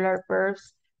irregular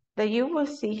verbs that you will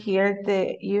see here.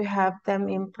 You have them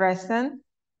in present,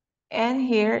 and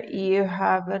here you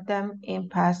have them in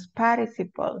past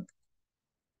participle.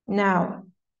 Now,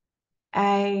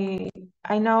 I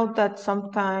know that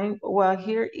sometimes, well,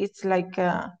 here it's like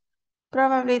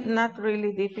probably not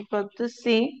really difficult to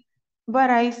see, but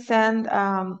I send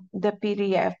the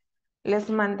PDF. Les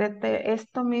mandé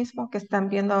esto mismo que están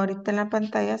viendo ahorita en la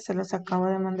pantalla, se los acabo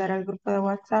de mandar al grupo de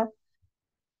WhatsApp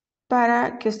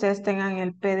para que ustedes tengan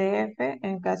el PDF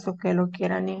en caso que lo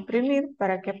quieran imprimir,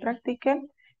 para que practiquen.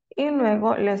 y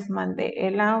luego les mandé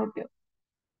el audio.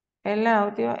 El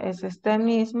audio es este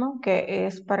mismo que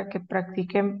es para que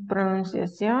practiquen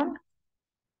pronunciación.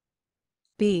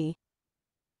 B.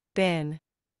 Been.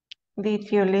 Did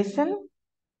you listen?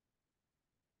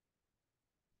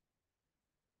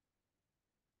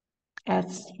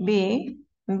 It's B.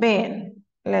 Been.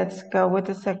 Let's go with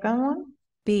the second one.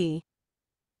 B.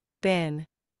 Been.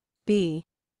 B.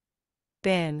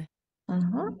 Been.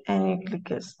 And you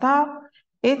click stop.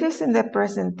 It is in the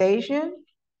presentation.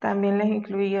 También les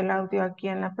incluí el audio aquí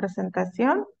en la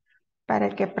presentación para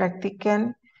que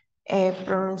practiquen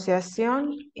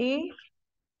pronunciación y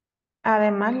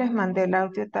además les mandé el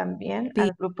audio también B.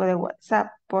 al grupo de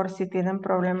WhatsApp por si tienen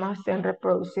problemas en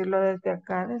reproducirlo desde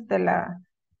acá, desde la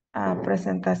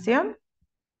presentación.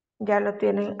 Ya lo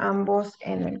tienen ambos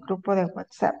en el grupo de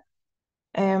WhatsApp.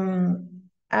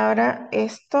 Ahora,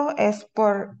 esto es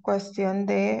por cuestión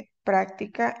de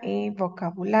práctica y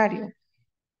vocabulario.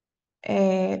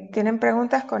 ¿Tienen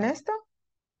preguntas con esto?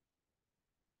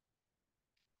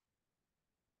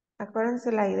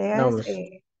 Acuérdense, la idea No, es,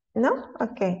 miss. ¿no?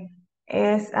 Ok.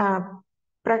 Es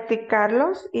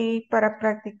practicarlos y para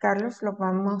practicarlos lo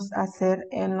vamos a hacer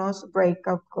en los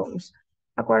breakout rooms.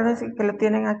 Acuérdense que lo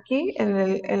tienen aquí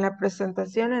en la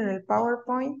presentación, en el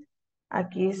PowerPoint.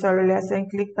 Aquí solo le hacen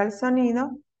clic al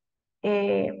sonido.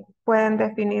 Pueden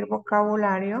definir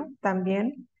vocabulario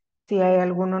también, si hay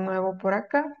alguno nuevo por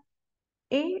acá.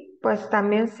 Y pues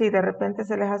también si de repente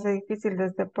se les hace difícil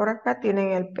desde por acá,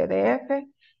 tienen el PDF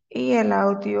y el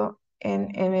audio en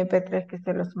MP3 que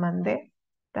se los mandé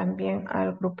también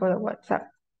al grupo de WhatsApp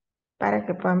para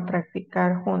que puedan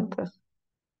practicar juntos.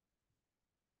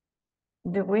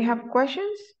 Do we have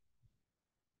questions?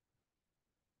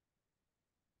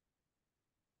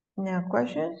 No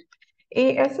questions.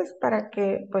 Y eso es para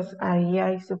que pues ahí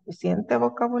hay suficiente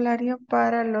vocabulario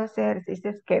para los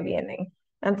ejercicios que vienen.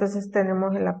 Entonces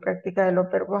tenemos la práctica de los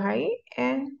verbos ahí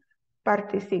en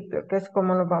participio, que es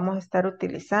como lo vamos a estar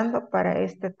utilizando para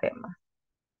este tema.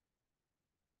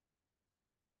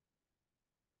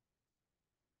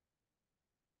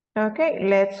 Okay,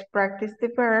 let's practice the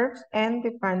verbs and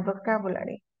define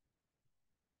vocabulary.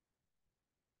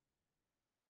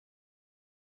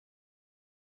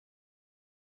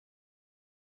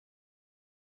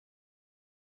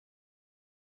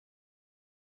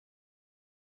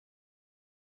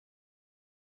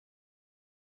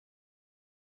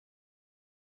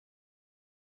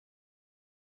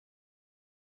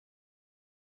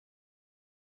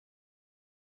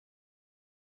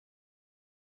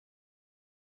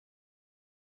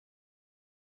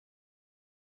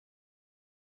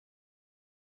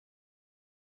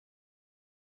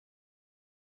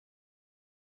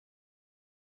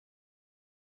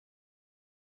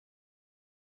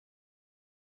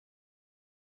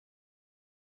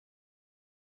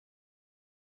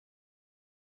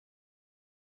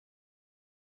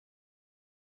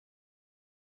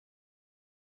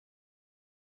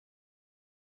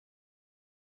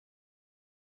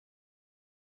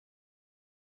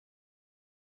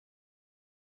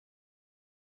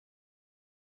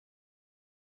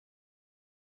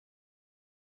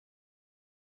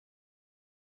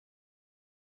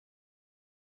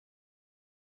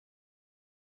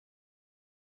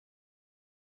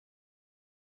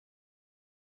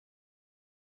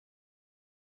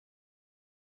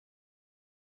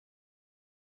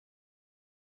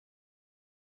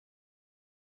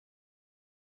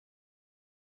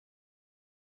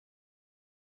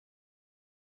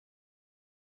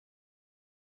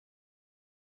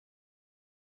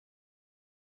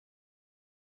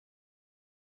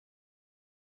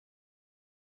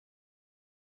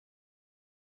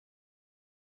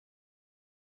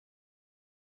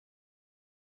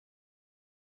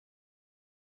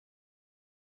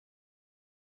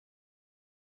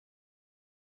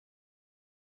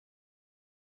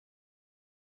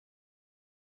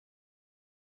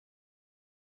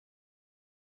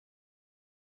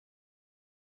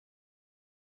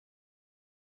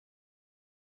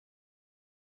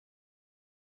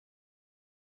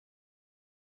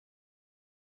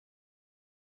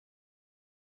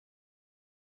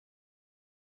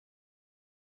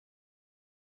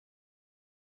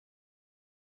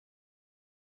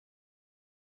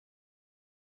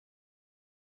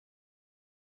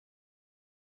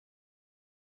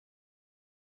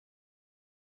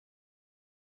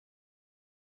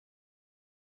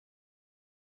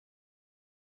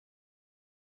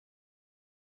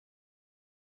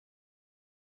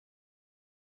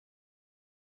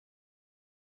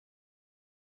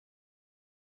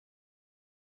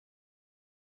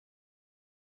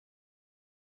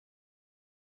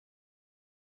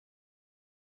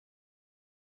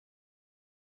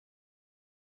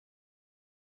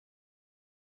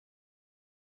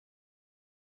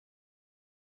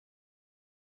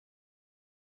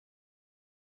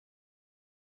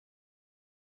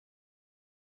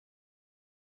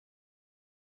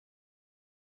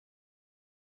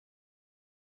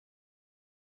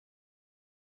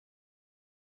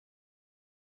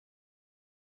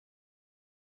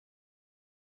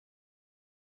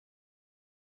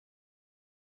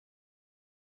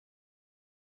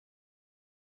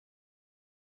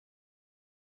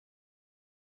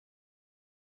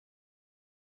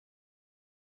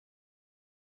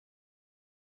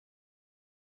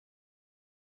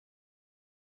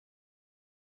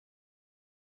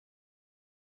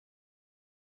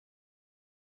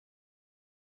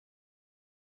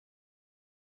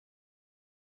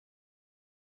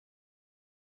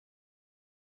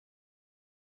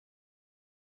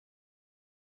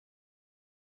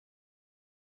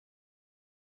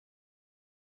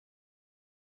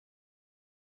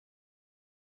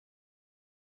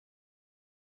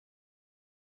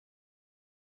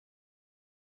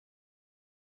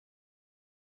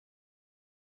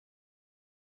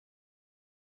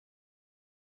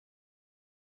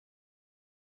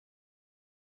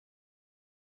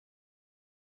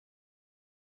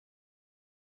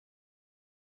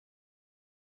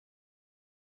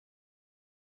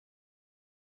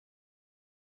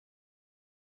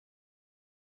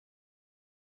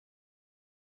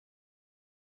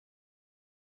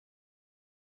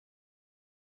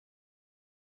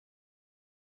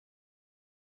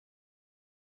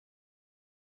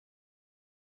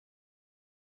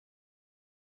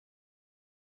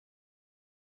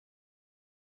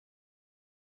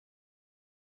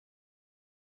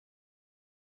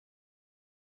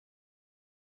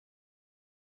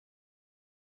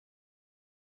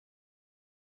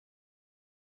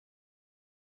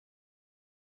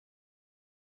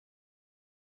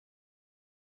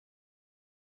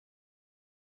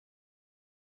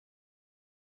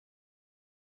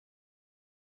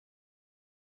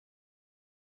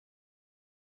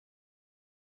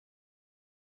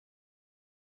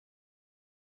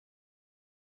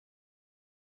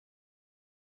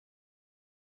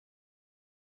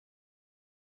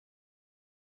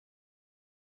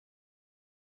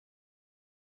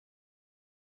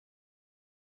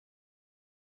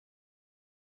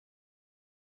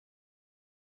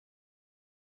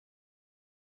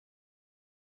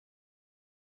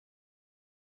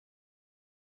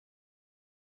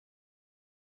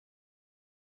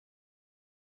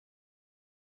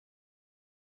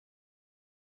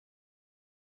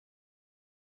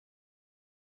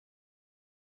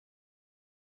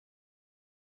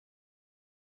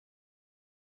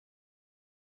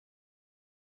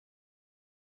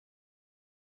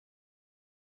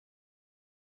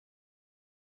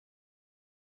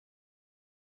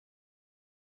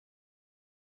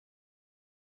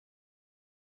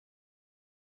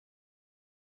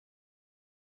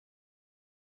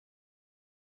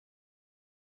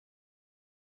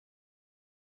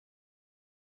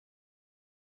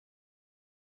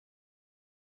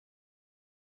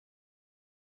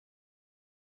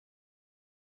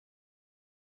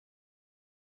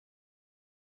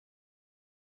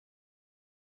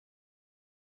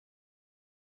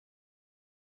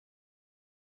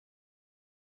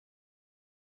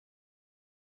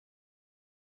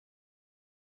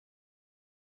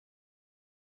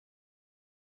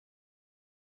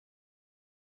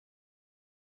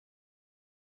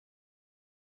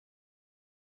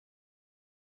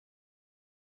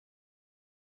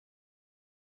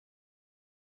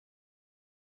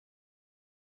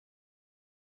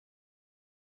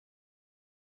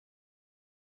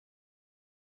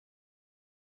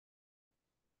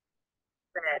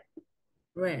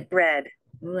 red, red,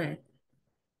 red,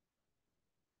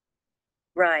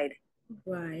 ride,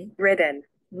 ride, ridden,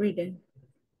 ridden,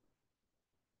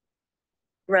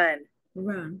 run,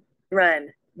 run, run,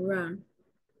 run,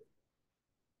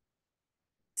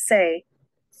 say,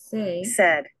 say,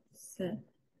 said, said,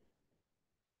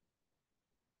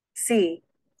 see,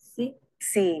 see,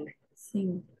 seen,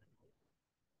 sing,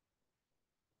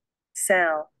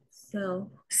 sell, sell,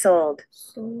 sold,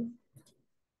 sold,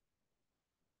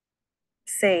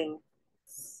 sing,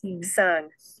 sing, sung,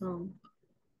 song,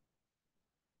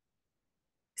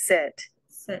 sit,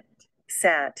 set,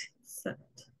 sat, set,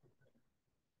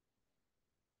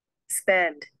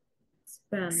 spend,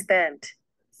 spend, spent,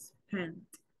 spent,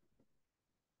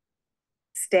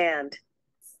 stand,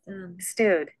 stand,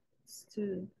 stood,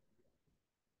 stood,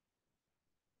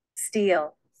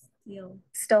 steal, steal,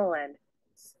 stolen,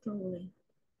 stolen,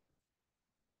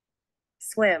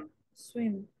 swim,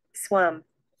 swim, swum,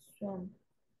 swam,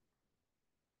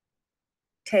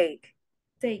 take,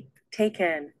 take,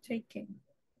 taken, taken,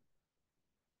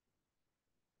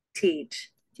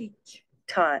 teach, teach,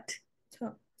 taught,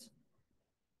 taught,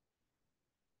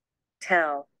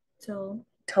 tell, tell,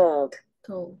 told,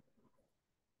 told,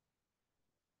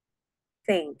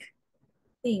 think,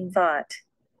 think, thought,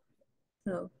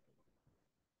 thought,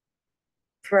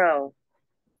 throw,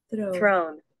 throw,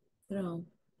 thrown, thrown,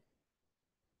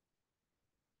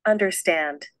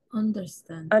 understand,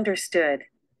 understand, understood,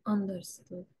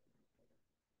 understood,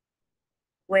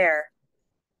 wear,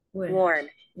 wear, worn,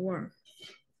 worn,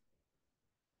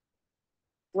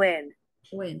 win,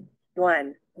 win,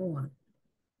 won, won,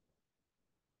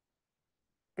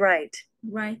 write,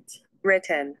 write,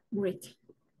 written, writ.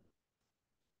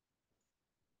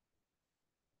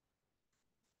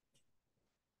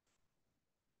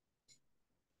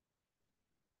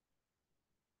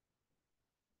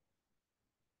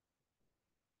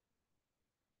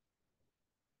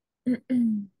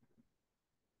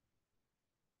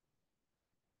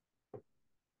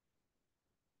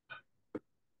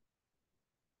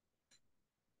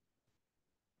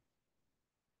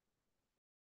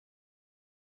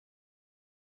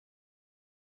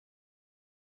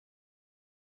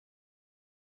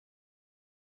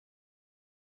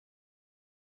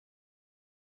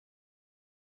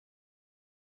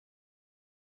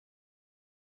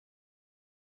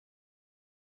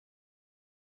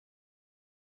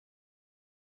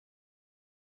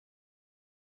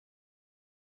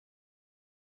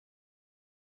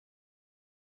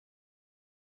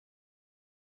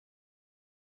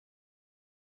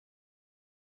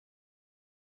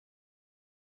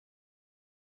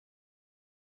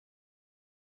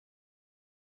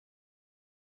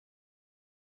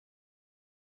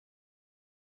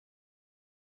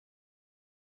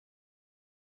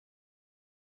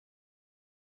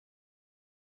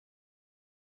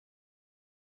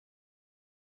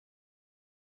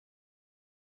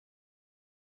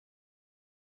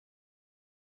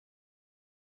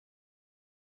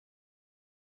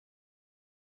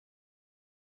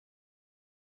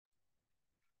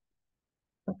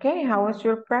 Okay, how was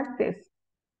your practice?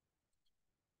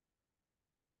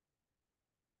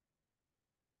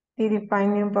 Did you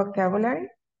find new vocabulary?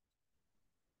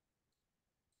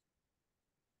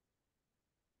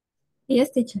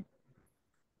 Yes, teacher.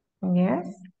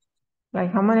 Yes.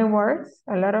 Like how many words?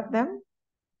 A lot of them?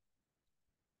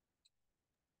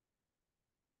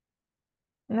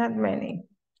 Not many.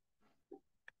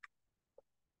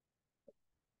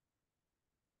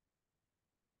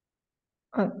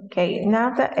 Okay,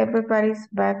 now that everybody's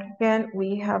back again,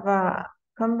 we have a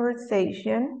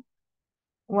conversation.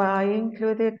 Well, I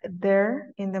included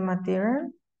there in the material.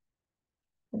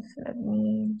 Just let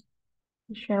me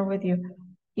share with you.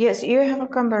 Yes, you have a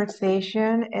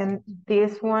conversation and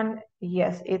this one,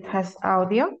 yes, it has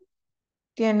audio.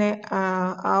 Tiene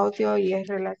audio y es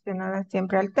relacionada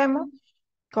siempre al tema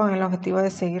con el objetivo de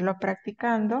seguirlo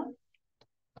practicando.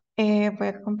 Voy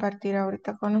a compartir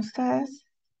ahorita con ustedes.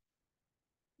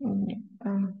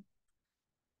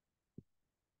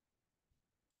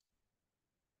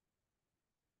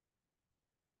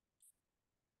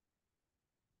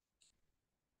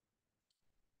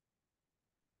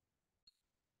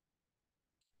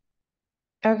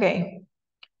 Okay,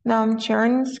 now I'm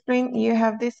sharing screen. You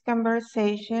have this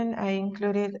conversation I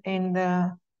included in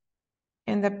the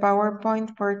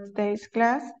PowerPoint for today's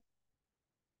class.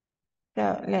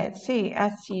 So let's see.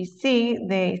 As you see,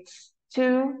 there's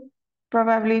two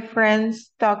probably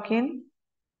friends talking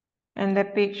in the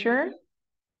picture.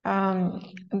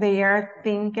 They are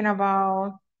thinking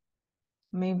about,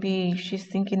 maybe she's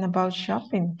thinking about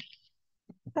shopping.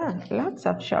 Lots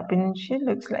of shopping, she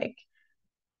looks like.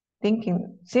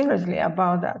 thinking seriously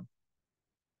about that.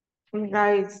 The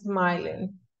guy is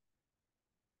smiling.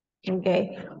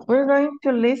 Okay, we're going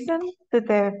to listen to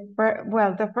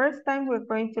the first time we're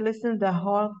going to listen to the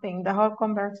whole thing, the whole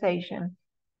conversation.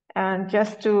 And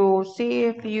just to see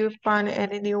if you find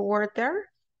any new word there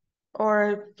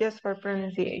or just for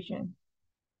pronunciation.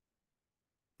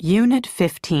 Unit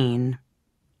 15.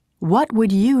 What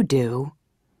would you do?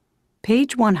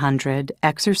 Page 100,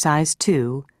 Exercise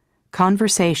 2,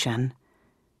 Conversation.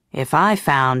 If I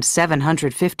found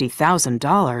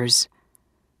 $750,000.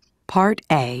 Part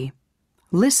A.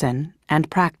 Listen and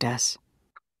practice.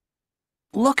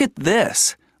 Look at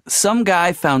this. Some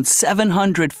guy found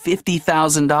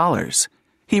 $750,000.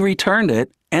 He returned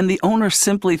it, and the owner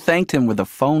simply thanked him with a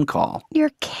phone call.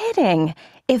 You're kidding.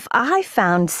 If I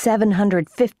found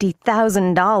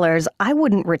 $750,000, I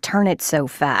wouldn't return it so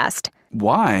fast.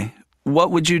 Why?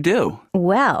 What would you do?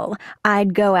 Well,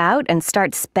 I'd go out and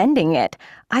start spending it.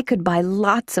 I could buy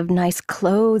lots of nice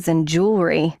clothes and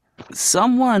jewelry.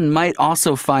 Someone might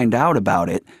also find out about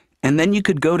it, and then you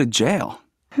could go to jail.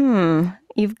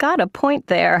 You've got a point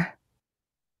there.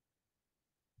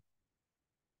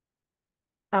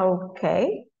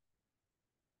 Okay.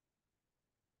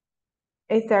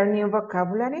 Is there new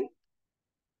vocabulary?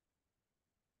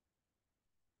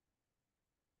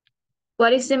 What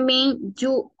does it mean?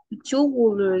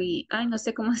 Jewelry. Ay, no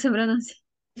sé cómo se pronuncia.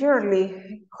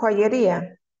 Jewelry,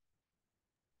 joyería.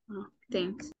 Oh,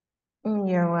 thanks.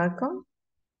 You're welcome.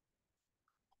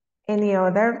 Any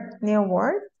other new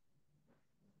word?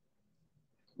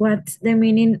 What's the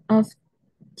meaning of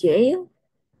jail?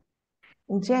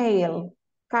 Jail,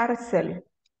 cárcel.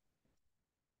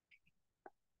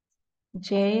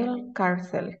 Jail,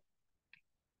 cárcel.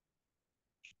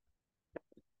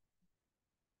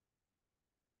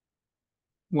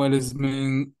 What does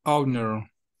mean owner?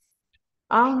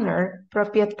 Owner,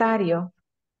 propietario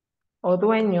o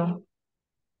dueño.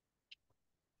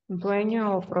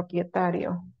 Dueño o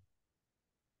propietario.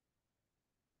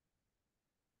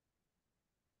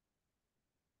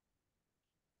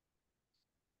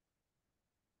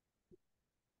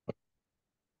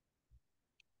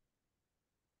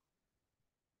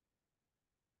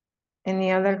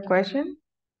 Any other question?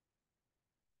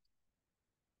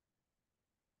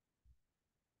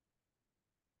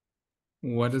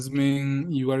 What does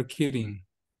mean you are kidding?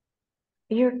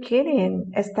 You're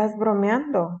kidding. Estás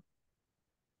bromeando.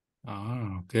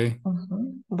 Ah, okay.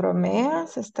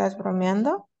 ¿Bromeas? ¿Estás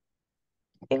bromeando?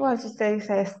 Igual si usted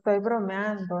dice estoy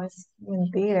bromeando, es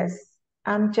mentira.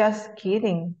 I'm just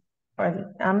kidding.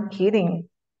 Or I'm kidding.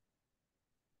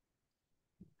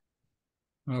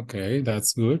 Okay,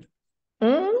 that's good.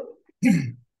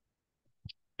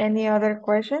 Any other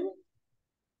question?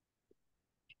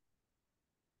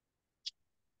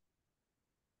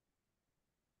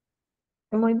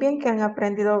 Muy bien, que han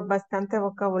aprendido bastante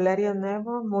vocabulario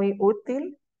nuevo, muy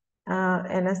útil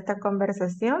en esta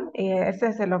conversación y ese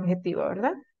es el objetivo,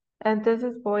 ¿verdad?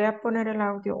 Entonces voy a poner el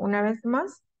audio una vez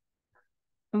más.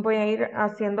 Voy a ir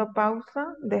haciendo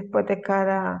pausa después de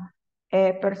cada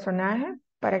personaje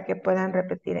para que puedan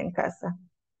repetir en casa.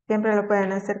 Siempre lo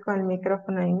pueden hacer con el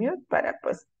micrófono en mute para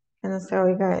pues que no se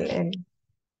oiga y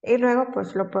luego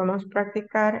pues lo podemos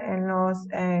practicar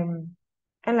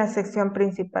en la sección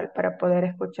principal para poder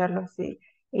escucharlos y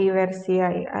ver si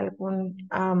hay algún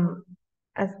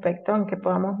aspecto en que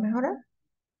podamos mejorar.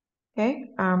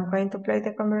 Okay, I'm going to play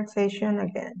the conversation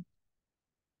again.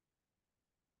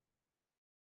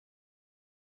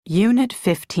 Unit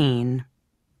 15.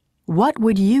 What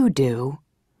would you do?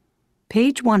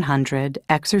 Page 100,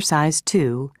 Exercise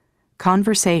 2,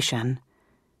 Conversation.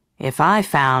 If I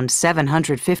found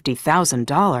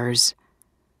 $750,000.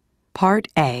 Part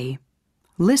A.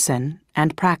 Listen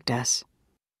and practice.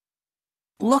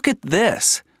 Look at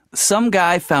this. Some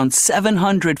guy found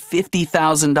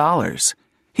 $750,000.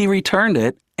 He returned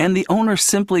it, and the owner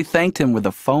simply thanked him with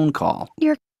a phone call.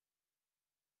 You're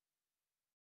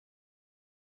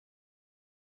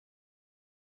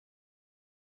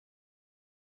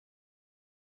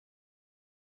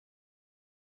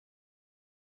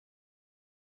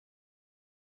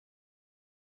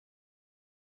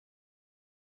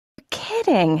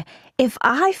kidding. If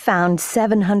I found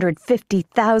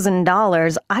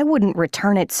 $750,000, I wouldn't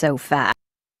return it so fast.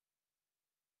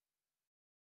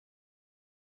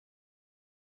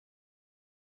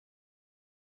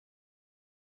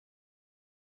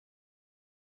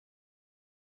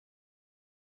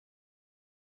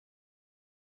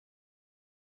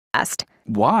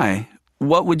 Why?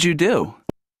 What would you do?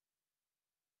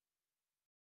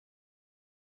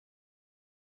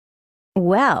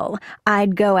 Well,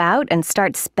 I'd go out and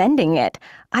start spending it.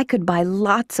 I could buy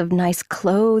lots of nice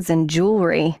clothes and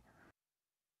jewelry.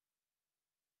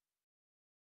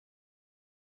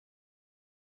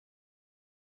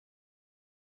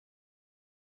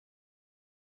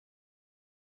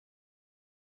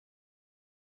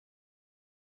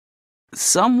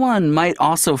 Someone might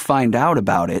also find out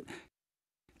about it,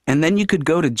 and then you could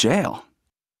go to jail.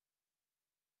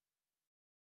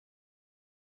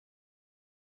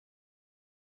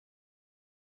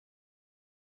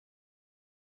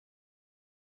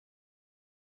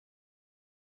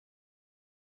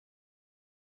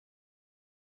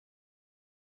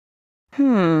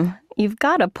 You've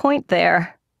got a point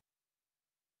there.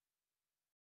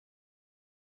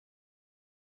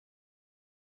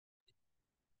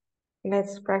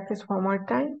 Let's practice one more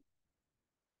time.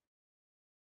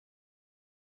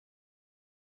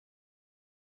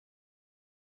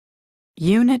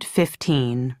 Unit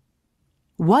 15.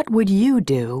 What would you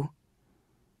do?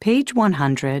 Page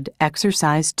 100,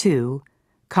 Exercise 2,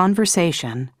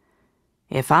 Conversation.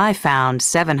 If I found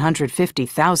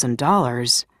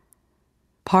 $750,000.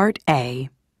 Part A.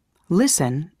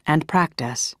 Listen and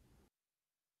practice.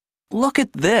 Look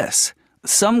at this.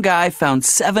 Some guy found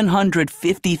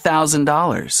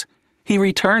 $750,000. He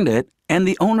returned it, and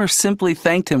the owner simply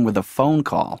thanked him with a phone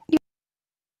call.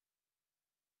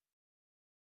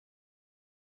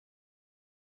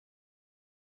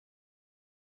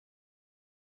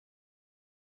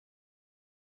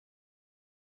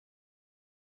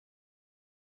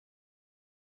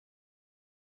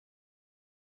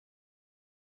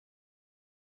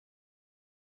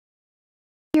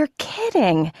 You're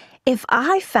kidding. If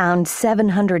I found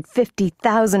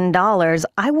 $750,000,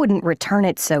 I wouldn't return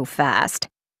it so fast.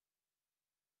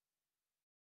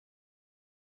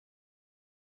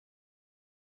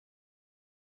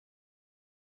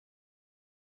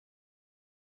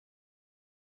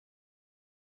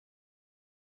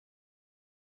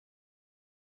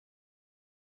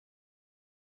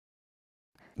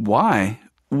 Why?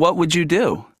 What would you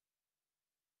do?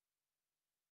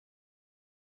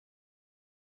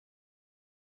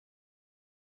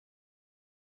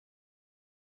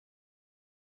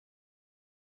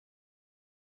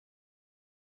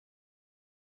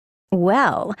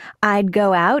 Well, I'd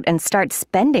go out and start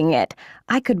spending it.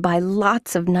 I could buy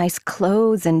lots of nice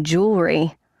clothes and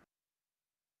jewelry.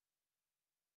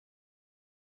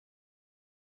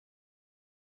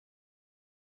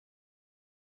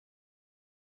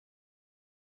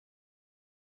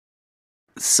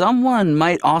 Someone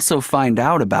might also find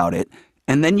out about it,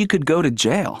 and then you could go to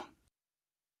jail.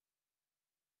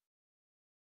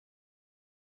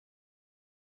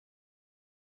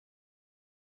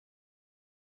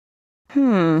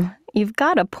 You've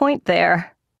got a point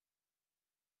there.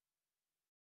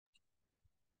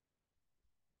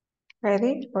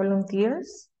 Ready?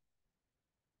 Volunteers?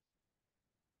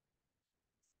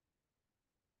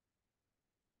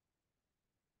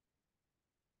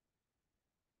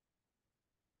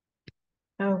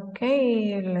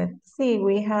 Okay, let's see.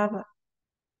 We have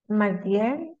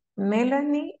Magdiel,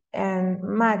 Melanie, and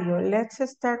Mario. Let's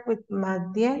start with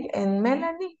Magdiel and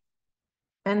Melanie,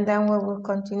 and then we will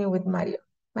continue with Mario.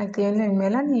 Magdiel and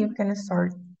Melanie, you can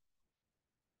start.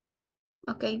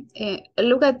 Okay,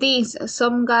 look at this.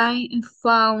 Some guy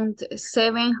found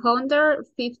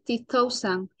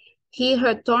 750,000. He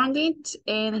returned it,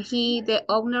 and the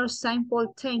owner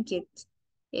simple thanked it,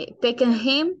 taking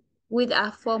him with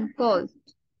a phone call.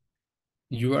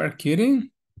 You are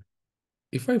kidding?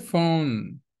 If I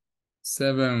found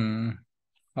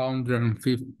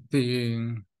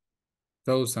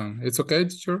 750,000, it's okay,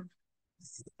 teacher?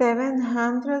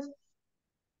 700,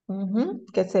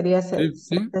 que sería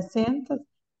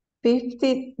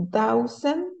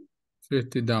 750,000.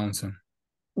 $50,000.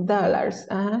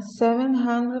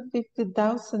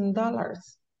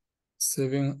 $750,000.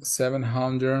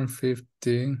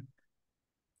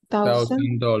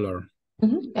 $750,000.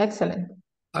 Excellent.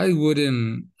 I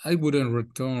wouldn't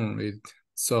return it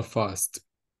so fast.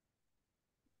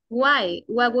 Why?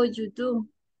 What would you do?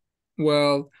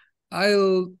 Well,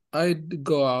 I'd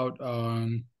go out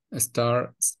and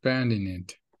start spending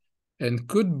it, and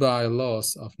could buy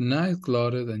lots of nice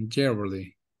clothes and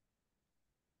jewelry.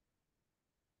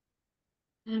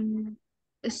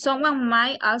 Someone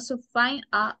might also find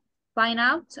out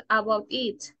about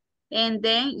it, and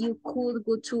then you could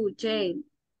go to jail.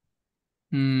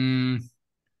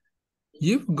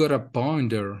 You've got a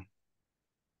point there.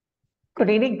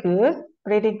 Pretty good.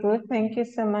 Pretty good. Thank you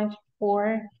so much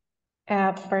for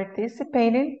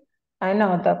participating. I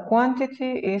know the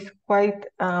quantity is quite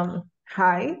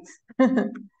high.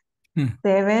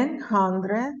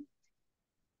 750,000.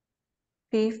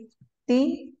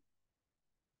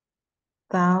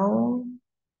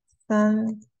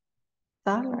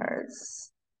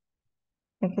 $750.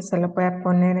 Aquí se lo voy a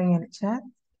poner en el chat.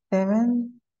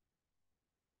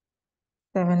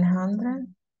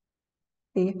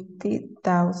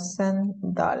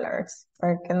 $750,000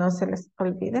 para que no se les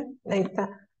olvide. Ahí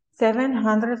está.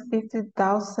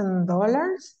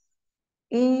 $750,000.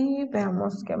 Y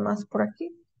veamos qué más por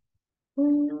aquí.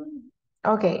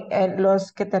 Ok,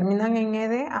 los que terminan en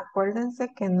ed,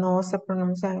 acuérdense que no se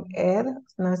pronuncian ed,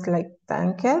 no es like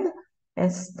tanked,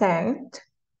 es tanked,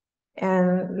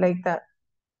 and like that.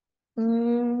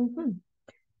 Pending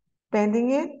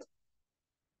it,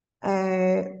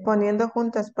 poniendo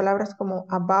juntas palabras como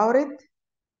about it,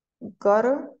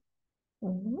 gotta.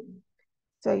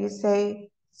 So you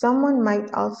say, someone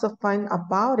might also find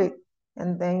about it,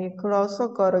 and then you could also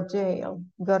go to jail,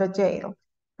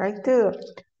 right?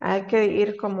 Hay que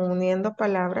ir como uniendo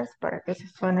palabras para que se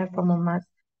suene como más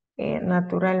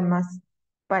natural, más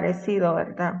parecido,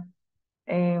 ¿verdad?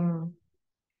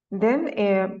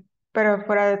 Pero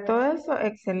fuera de todo eso,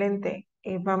 excelente.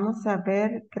 Vamos a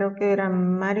ver, creo que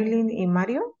eran Marilyn y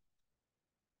Mario.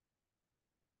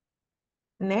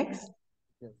 Next.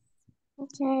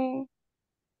 Okay.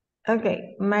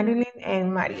 Okay, Marilyn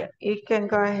and Mario, you can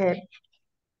go ahead.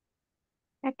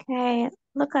 Okay,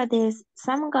 look at this.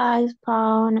 Some guys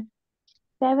found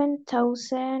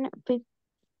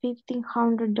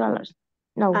 $7,500.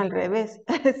 No. Al revés,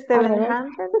 Al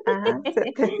revés.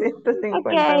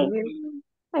 750,000.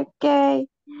 Okay.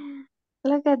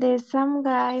 Look at this. Some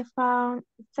guy found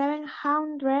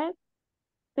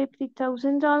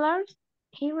 $750,000.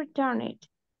 He returned it,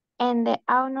 and the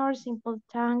owner simply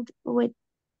thanked with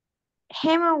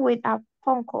him with a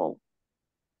phone call.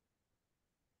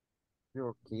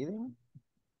 You're kidding?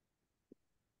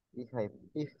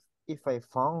 If I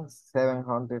found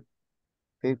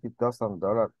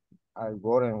 $750,000, I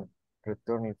wouldn't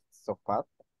return it so fast.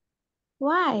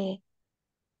 Why?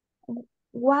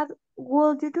 What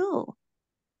would you do?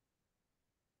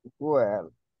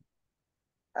 Well,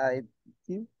 I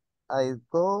think I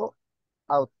go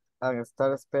out and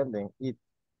start spending it.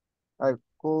 I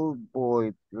could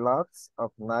buy lots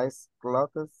of nice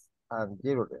clothes and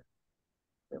jewelry.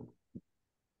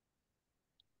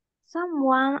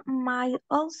 Someone might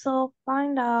also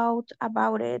find out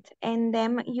about it, and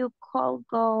then you could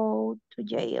go to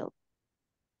jail.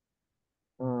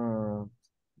 You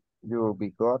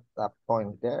got a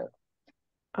point there.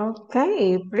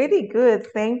 Okay, pretty good.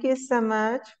 Thank you so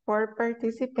much for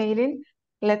participating.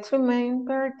 Let's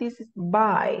remember this is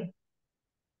buy.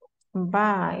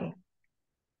 Buy.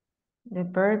 The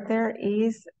verb there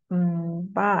is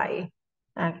buy.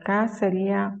 Acá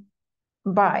sería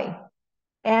buy.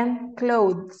 And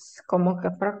clothes, como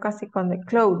que fuera casi con the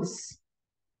clothes.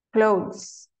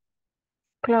 Clothes.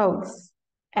 Clothes.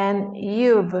 And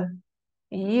you've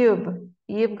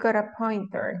got a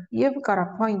pointer. You've got a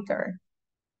pointer.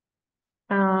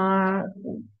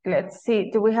 Let's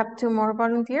see. Do we have 2 more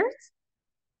volunteers?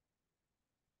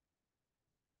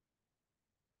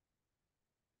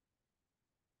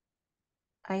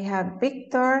 I have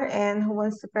Victor, and who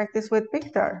wants to practice with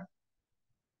Victor?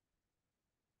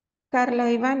 Carla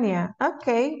Ivania.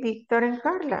 Okay, Victor and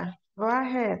Carla. Go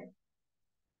ahead.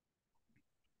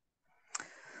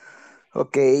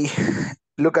 Okay,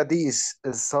 look at this.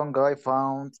 Some guy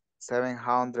found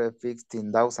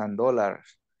 $715,000.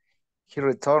 He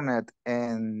returned it,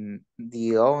 and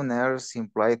the owner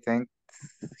simply thanked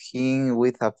him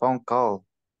with a phone call.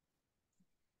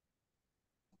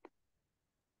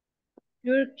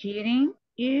 You're kidding?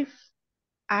 If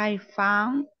I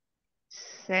found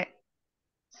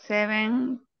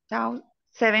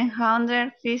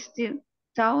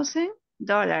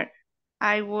 $750,000,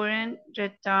 I wouldn't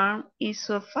return it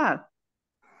so fast.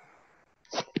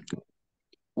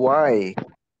 Why?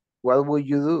 What would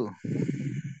you do?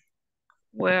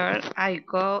 Well, I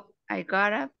got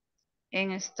up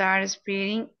and started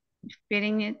speeding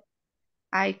it.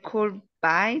 I could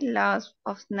buy lots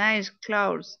of nice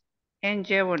clothes and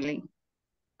jewelry.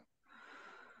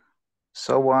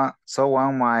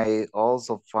 Someone might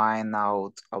also find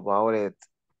out about it,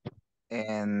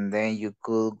 and then you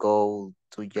could go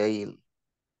to jail.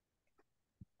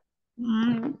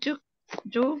 You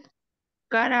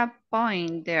got a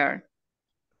point there.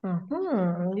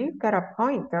 You got a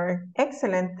point there.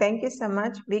 Excellent. Thank you so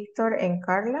much, Victor and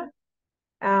Carla.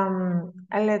 And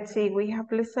let's see, we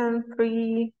have listened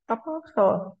 3 couples,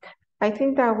 so I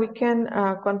think that we can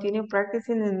continue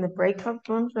practicing in the breakout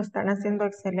rooms. Lo están haciendo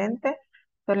excelente.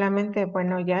 Solamente,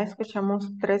 bueno, ya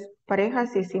escuchamos 3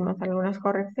 parejas, hicimos algunas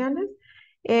correcciones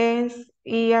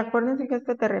Y acuérdense que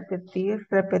esto es de repetir,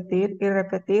 repetir y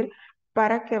repetir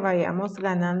para que vayamos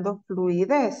ganando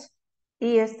fluidez.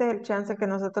 Y este es el chance que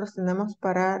nosotros tenemos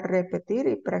para repetir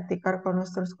y practicar con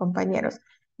nuestros compañeros.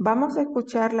 Vamos a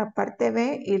escuchar la parte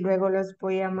B y luego les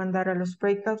voy a mandar a los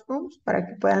breakout rooms para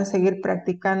que puedan seguir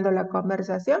practicando la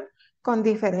conversación con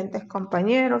diferentes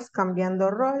compañeros, cambiando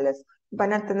roles.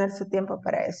 Van a tener su tiempo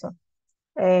para eso.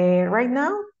 Right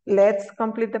now, let's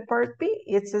complete the part B.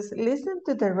 It says, listen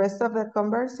to the rest of the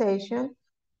conversation.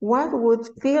 What would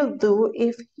Phil do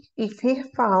if he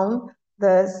found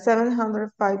the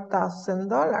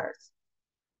 $705,000?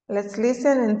 Let's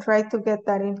listen and try to get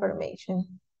that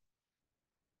information.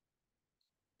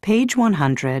 Page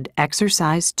 100,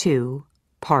 Exercise 2,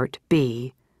 Part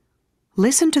B.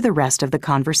 Listen to the rest of the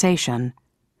conversation.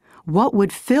 What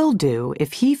would Phil do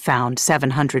if he found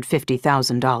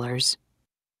 $750,000?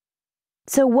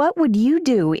 So what would you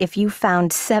do if you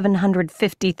found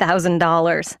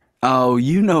 $750,000? Oh,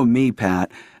 you know me,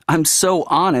 Pat. I'm so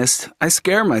honest, I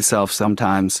scare myself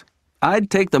sometimes.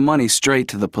 I'd take the money straight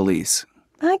to the police.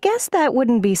 I guess that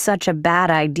wouldn't be such a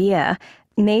bad idea.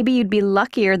 Maybe you'd be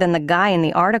luckier than the guy in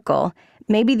the article.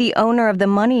 Maybe the owner of the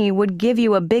money would give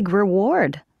you a big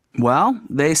reward. Well,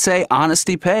 they say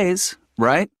honesty pays,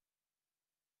 right?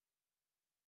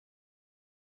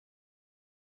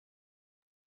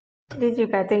 Did you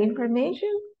get the information?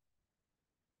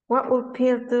 What would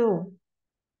Phil do?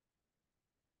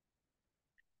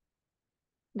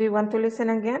 Do you want to listen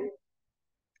again?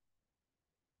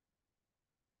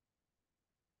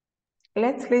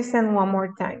 Let's listen one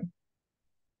more time.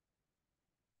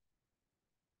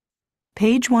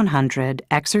 Page 100,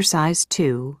 Exercise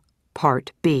 2,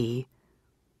 Part B.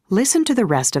 Listen to the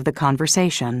rest of the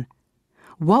conversation.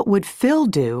 What would Phil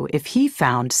do if he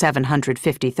found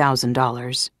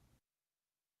 $750,000?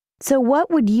 So what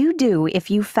would you do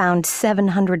if you found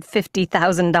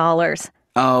 $750,000?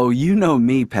 Oh, you know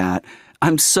me, Pat.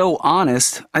 I'm so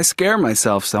honest, I scare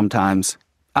myself sometimes.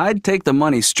 I'd take the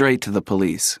money straight to the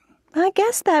police. I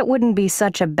guess that wouldn't be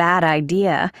such a bad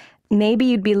idea. Maybe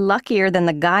you'd be luckier than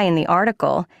the guy in the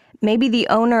article. Maybe the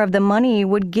owner of the money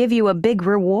would give you a big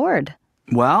reward.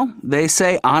 Well, they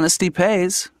say honesty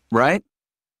pays, right?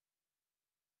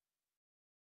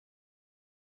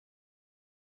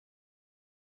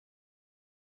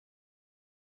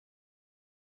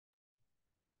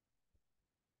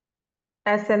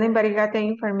 Has anybody got the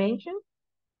information?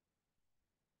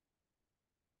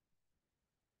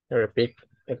 Repeat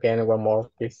again one more,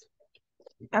 please.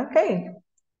 Okay.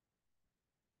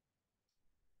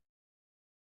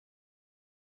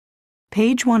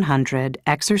 Page 100,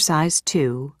 Exercise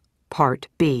 2, Part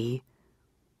B.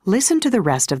 Listen to the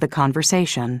rest of the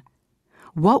conversation.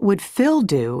 What would Phil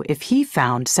do if he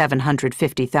found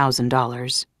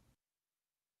 $750,000?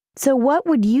 So what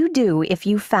would you do if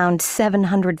you found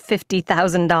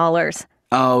 $750,000?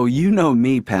 Oh, you know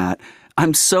me, Pat.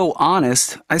 I'm so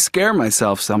honest, I scare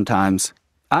myself sometimes.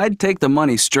 I'd take the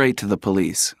money straight to the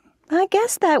police. I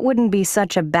guess that wouldn't be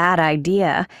such a bad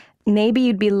idea. Maybe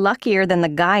you'd be luckier than the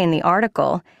guy in the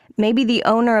article. Maybe the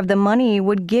owner of the money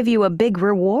would give you a big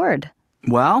reward.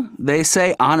 Well, they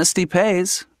say honesty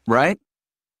pays, right?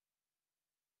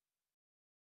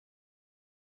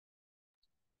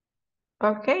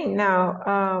 Okay,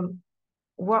 now,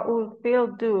 what would Phil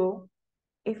do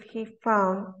if he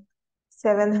found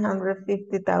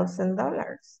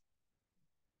 $750,000?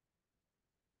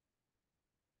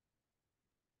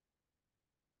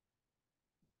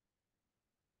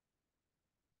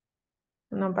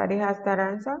 Nobody has that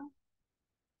answer?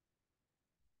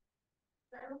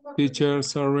 Teacher,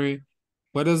 sorry.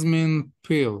 What does mean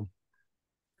Phil?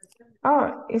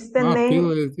 Oh, it's the name.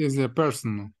 Phil is a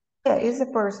person. Yeah, it's a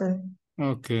person.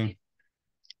 Okay.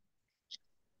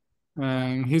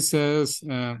 And he says,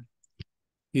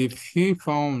 if he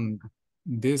found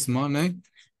this money,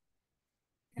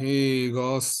 he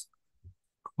goes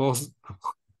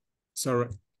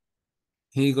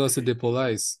he goes to the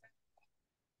police.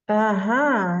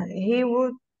 He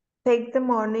would take the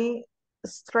money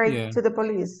straight to the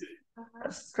police.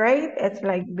 Straight, it's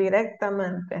like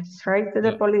directamente, straight to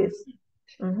the police.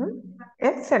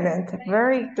 Excellent,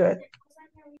 very good.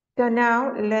 So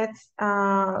now let's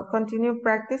continue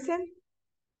practicing.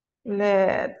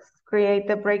 Let's create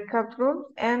the breakout room,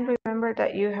 and remember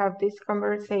that you have this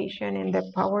conversation in the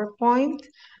PowerPoint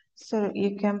so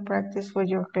you can practice with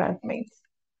your classmates.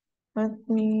 Let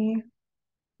me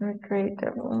recreate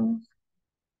the room.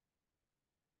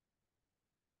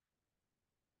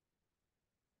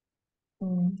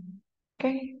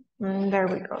 Okay, there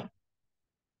we go.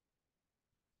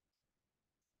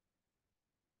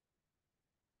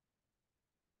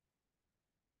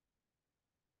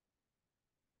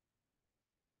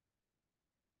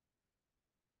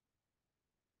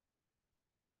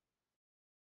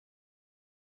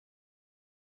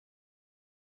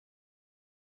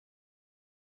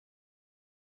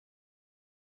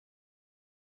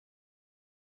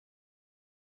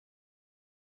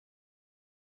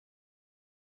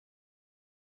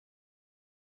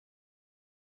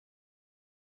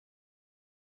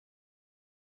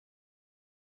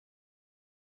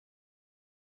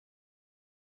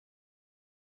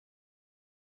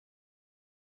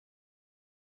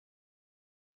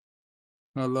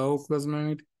 Hello,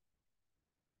 classmate.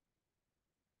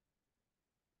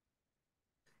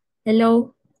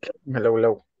 Hello. Hello,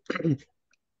 hello.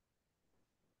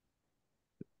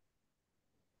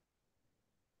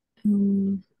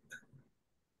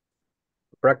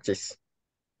 Practice.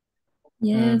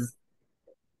 Yes.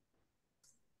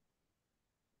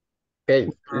 Okay,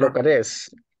 look at this.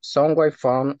 Someone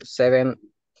found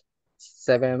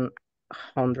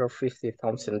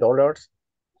 $750,000.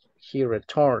 He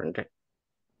returned,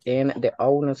 and the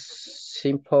owner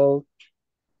simple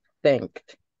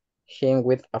thanked him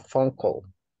with a phone call.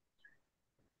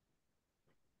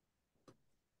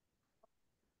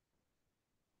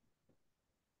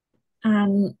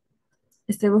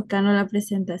 Estoy buscando la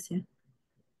presentación.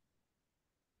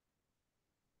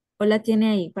 ¿O la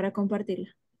tiene ahí para compartirla?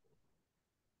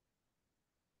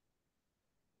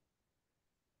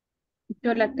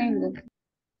 Yo la tengo.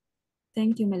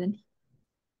 Thank you, Melanie.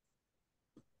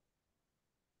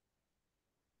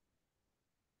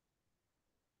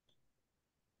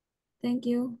 Thank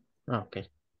you. Okay.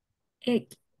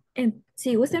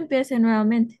 Si usted empieza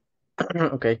nuevamente.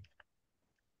 Okay.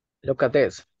 Look at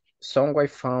this. Someone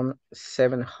found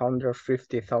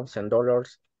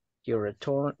 $750,000. He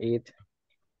returned it,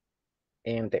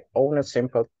 and the owner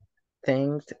simply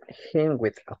thanked him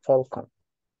with a phone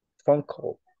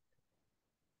call.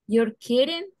 You're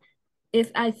kidding?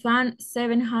 If I found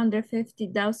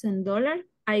 $750,000,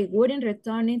 I wouldn't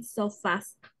return it so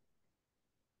fast.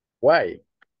 Why?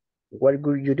 What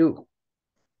would you do?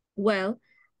 Well,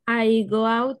 I go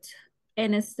out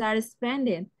and start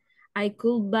spending. I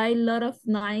could buy a lot of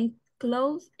nice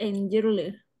clothes and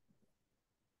jewelry.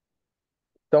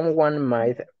 Someone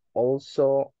might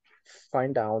also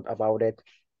find out about it,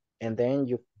 and then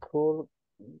you could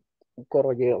go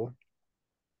to jail.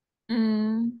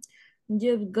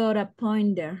 You've got a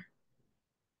point there.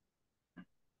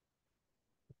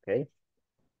 Okay.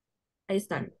 I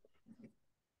start.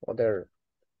 Other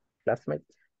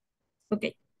classmates?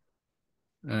 Okay.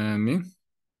 Me?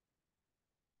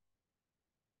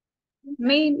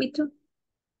 Me too.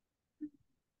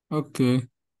 Okay.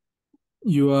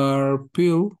 You are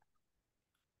Bill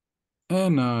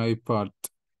and I Pat.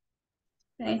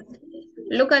 Okay.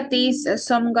 Look at this.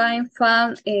 Some guy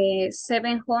found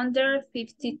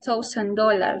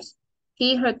 $750,000.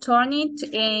 He returned it,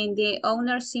 and the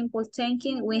owner simple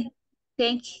thanking with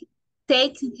take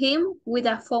him with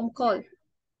a phone call.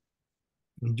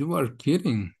 You are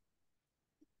kidding.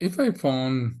 If I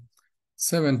found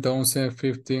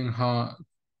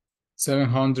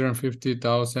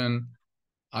 750,000,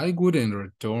 I wouldn't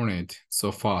return it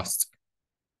so fast.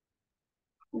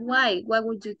 Why? What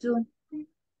would you do?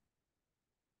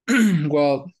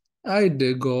 Well, I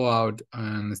did go out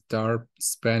and start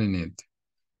spending it.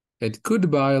 It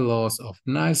could buy lots of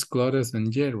nice clothes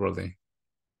and jewelry.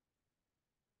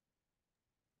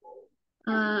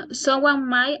 Someone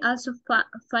might also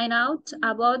find out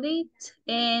about it,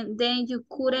 and then you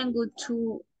couldn't go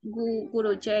to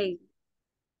jail.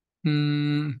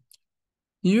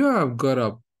 You have got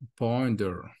a point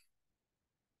there.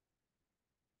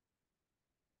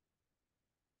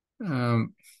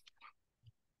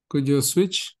 Could you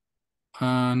switch?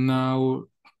 Now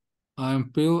I'm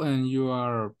Bill and you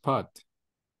are Pat.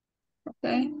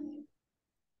 Okay.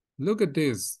 Look at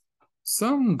this.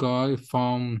 Some guy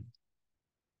found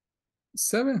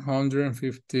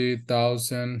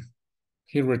 750,000.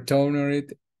 He returned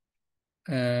it,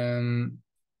 and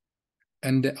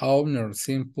the owner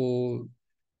simple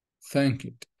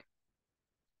thanked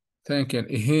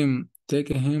him,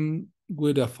 taking him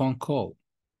with a phone call.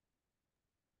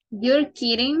 You're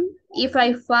kidding? If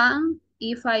I found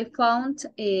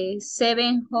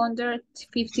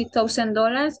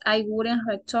 $750,000, I wouldn't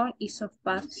return it so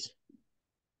fast.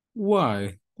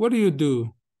 Why? What do you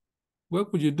do?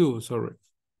 What would you do? Sorry.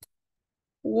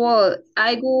 Well,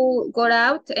 I go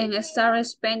out and start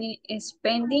spending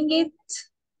it.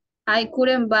 I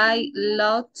couldn't buy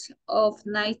lots of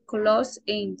nice clothes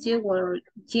and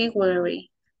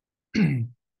jewelry.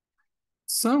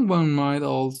 Someone might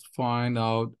also find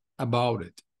out about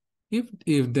it.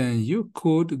 If then you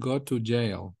could go to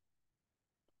jail.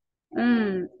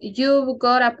 You've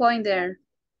got a point there.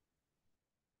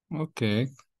 Okay.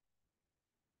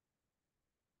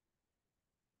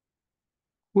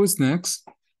 Who's next?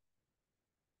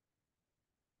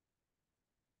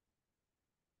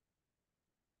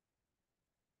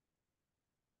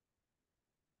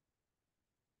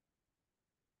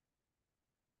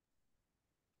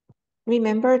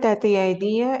 Remember that the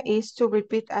idea is to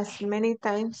repeat as many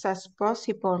times as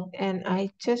possible, and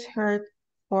I just heard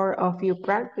 4 of you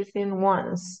practicing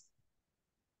once.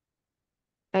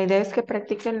 La idea es que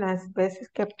practiquen las veces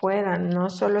que puedan, no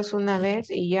solo es una vez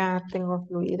y ya tengo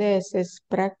fluidez, es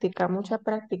práctica, mucha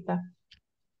práctica.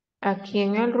 Aquí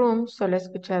en el room solo he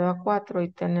escuchado a 4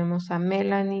 y tenemos a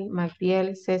Melanie,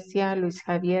 Magdiel, Cecia, Luis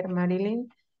Javier, Marilyn,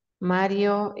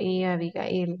 Mario y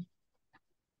Abigail.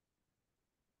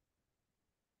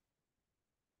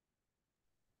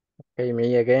 Okay,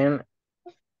 me again,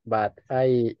 but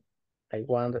I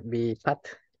want to be Pat,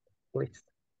 please.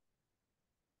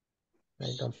 I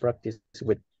don't practice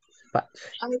with Pat.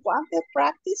 I want to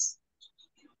practice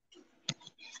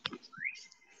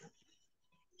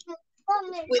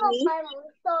with me.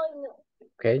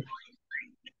 Okay,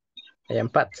 I am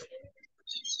Pat.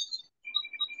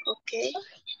 Okay.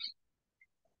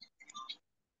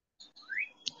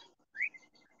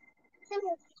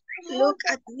 Look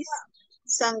at this.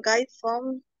 Some guy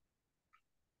from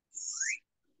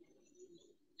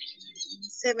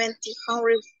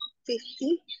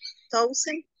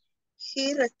 750,000.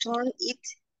 He returned it,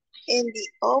 and the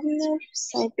owner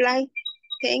simply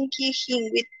thanked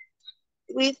him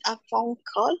with a phone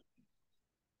call.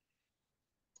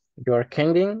 You are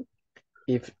kidding?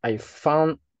 If I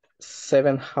found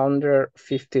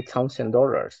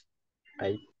 $750,000,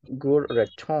 I would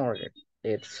return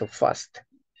it so fast.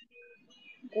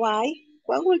 Why?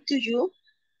 What would you?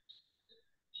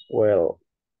 Well,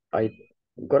 I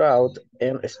got out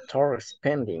and started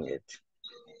spending it.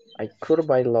 I could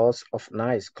buy lots of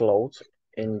nice clothes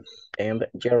and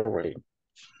jewelry.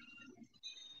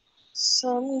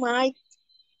 Some might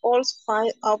also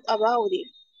find out about it,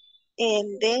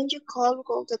 and then you call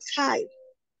go to hide.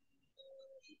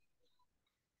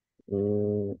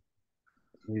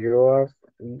 You're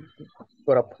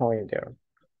got a point there.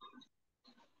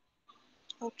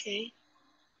 Okay.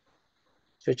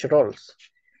 Switch roles.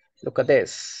 Look at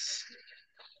this.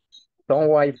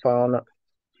 Someone found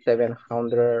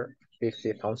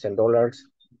 $750,000.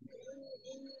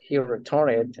 He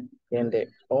returned it, and the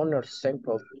owner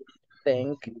simply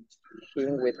thanked him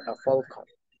with a falcon.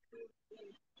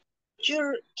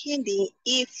 You're kidding.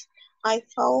 If I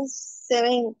found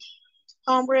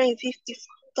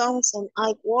 750,000,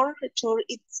 I would return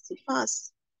it too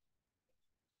fast.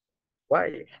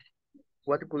 Why?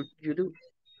 What could you do?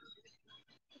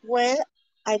 Well,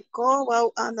 I'd go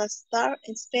out and start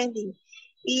spending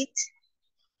it.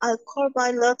 I could buy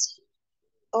lots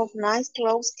of nice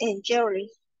clothes and jewelry.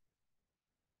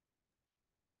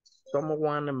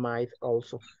 Someone might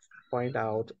also find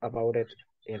out about it,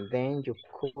 and then you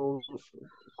could go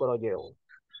to jail.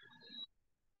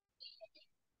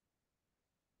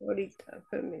 Ahorita,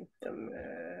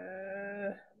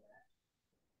 permítame.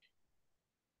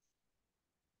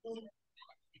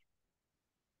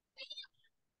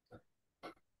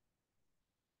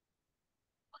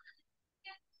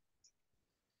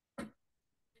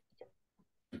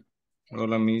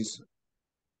 Hola, Miss.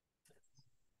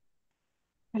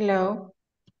 Hello.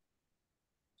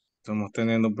 Estamos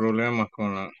teniendo problemas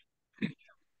con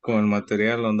el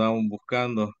material, lo andamos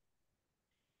buscando.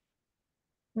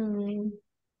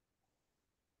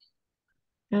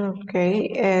 Ok,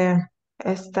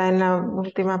 está en la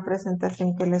última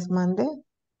presentación que les mandé.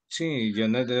 Sí,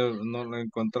 Janet no lo he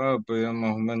encontrado, pero ya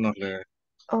más o menos le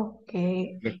Ok,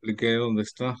 expliqué dónde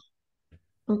está.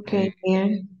 ok, Y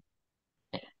bien.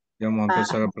 ya vamos a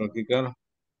empezar a practicar.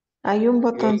 Hay un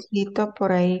Yo- botoncito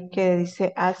por ahí que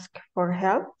dice Ask for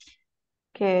Help,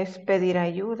 que es pedir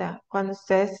ayuda. Cuando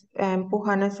ustedes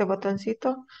empujan ese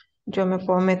botoncito, yo me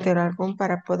puedo meter algún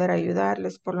para poder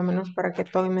ayudarles, por lo menos para que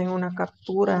tomen una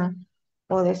captura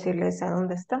o decirles a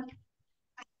dónde está.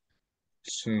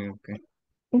 Sí, ok.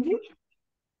 Ujú.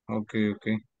 Ok, ok.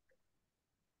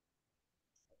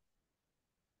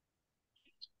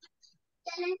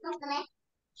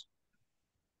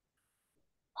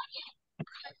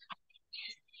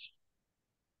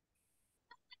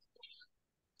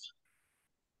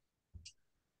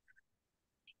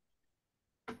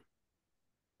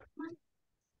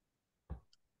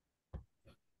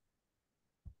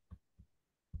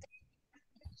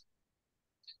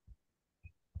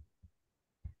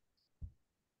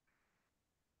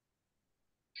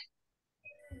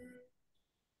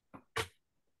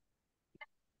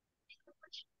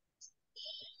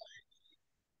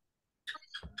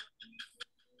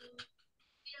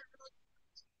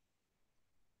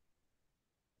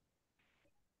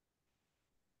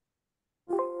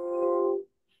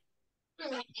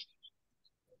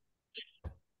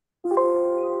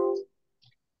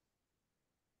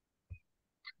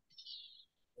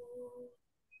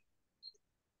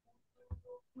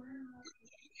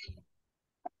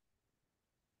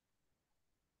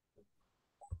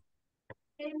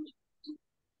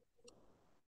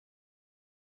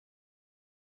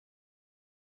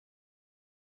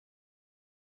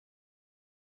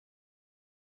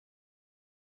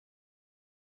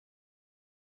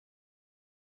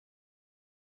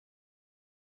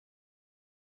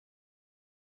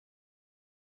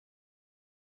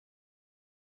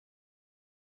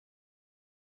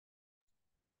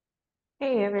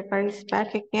 Hey, everybody's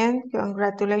back again.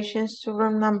 Congratulations to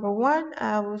room number 1.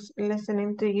 I was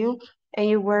listening to you and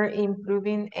you were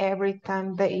improving every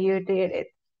time that you did it.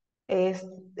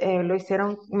 Lo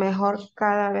hicieron mejor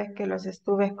cada vez que los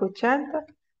estuve escuchando,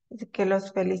 así que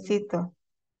los felicito.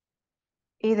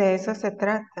 Y de eso se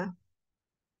trata.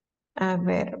 A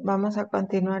ver, vamos a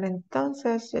continuar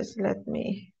entonces. Just let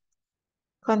me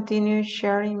continue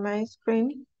sharing my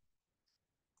screen.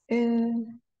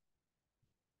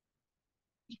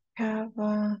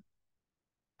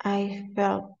 I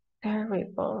felt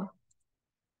terrible.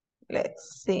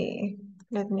 Let's see.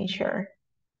 Let me share.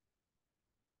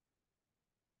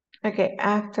 Okay,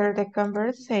 after the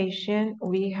conversation,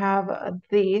 we have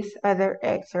this other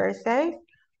exercise.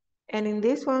 And in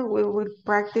this one, we will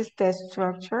practice the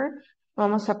structure.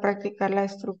 Vamos a practicar la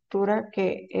estructura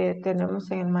que tenemos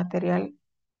en el material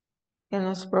que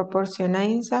nos proporciona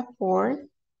ISSSS.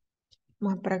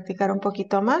 Vamos a practicar un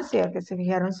poquito más, ya que se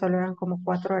fijaron, solo eran como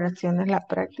 4 oraciones la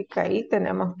práctica y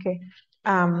tenemos que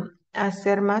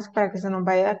hacer más para que se nos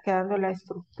vaya quedando la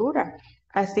estructura.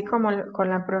 Así como con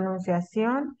la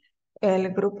pronunciación,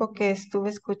 el grupo que estuve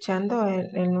escuchando,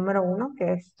 el número 1,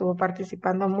 que estuvo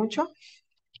participando mucho,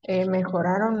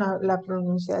 mejoraron la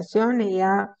pronunciación y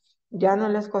ya no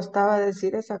les costaba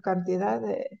decir esa cantidad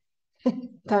de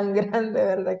tan grande,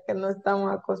 ¿verdad? Que no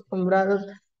estamos acostumbrados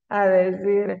a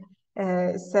decir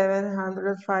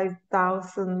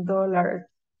 $705,000.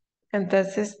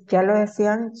 Entonces ya lo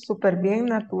decían súper bien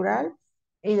natural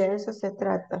y de eso se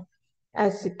trata.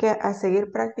 Así que a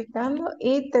seguir practicando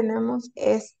y tenemos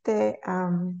este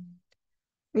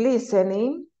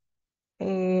listening.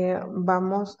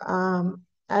 Vamos a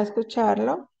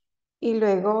escucharlo y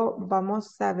luego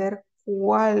vamos a ver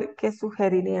qué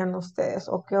sugerirían ustedes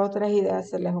o qué otras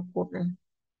ideas se les ocurren.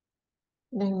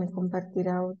 Déjenme compartir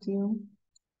audio.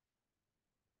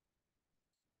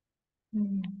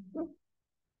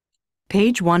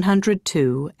 Page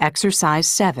 102, Exercise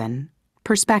 7,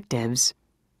 Perspectives.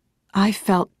 I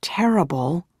felt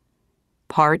terrible.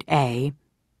 Part A.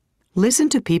 Listen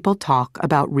to people talk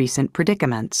about recent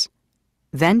predicaments.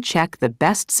 Then check the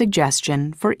best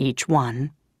suggestion for each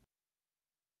one.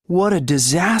 What a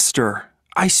disaster!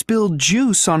 I spilled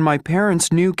juice on my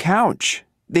parents' new couch.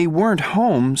 They weren't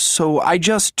home, so I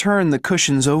just turned the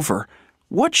cushions over.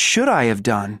 What should I have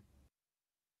done?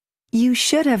 You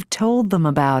should have told them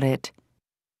about it.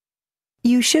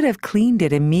 You should have cleaned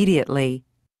it immediately.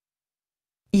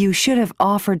 You should have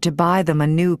offered to buy them a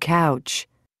new couch.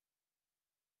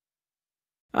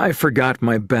 I forgot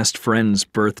my best friend's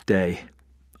birthday.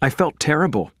 I felt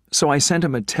terrible, so I sent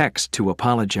him a text to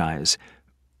apologize.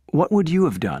 What would you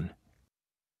have done?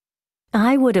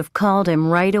 I would have called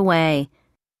him right away.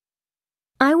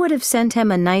 I would have sent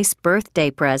him a nice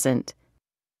birthday present.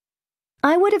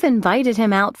 I would have invited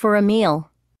him out for a meal.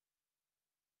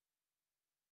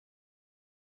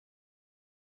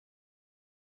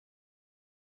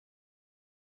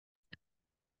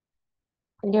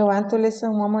 You want to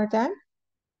listen one more time?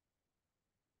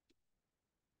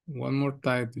 One more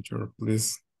time, teacher,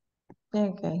 please.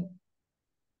 Okay.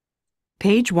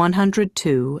 Page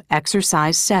 102,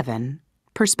 Exercise 7,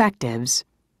 Perspectives.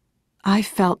 I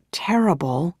felt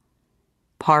terrible.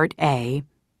 Part A.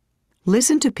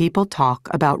 Listen to people talk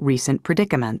about recent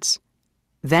predicaments.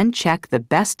 Then check the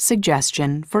best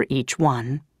suggestion for each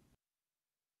one.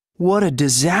 What a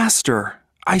disaster!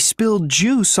 I spilled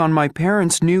juice on my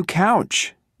parents' new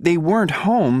couch. They weren't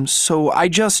home, so I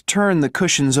just turned the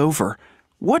cushions over.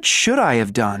 What should I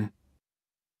have done?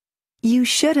 You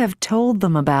should have told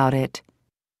them about it.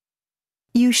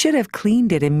 You should have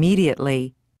cleaned it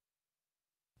immediately.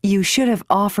 You should have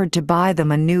offered to buy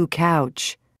them a new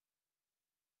couch.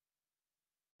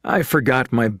 I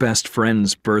forgot my best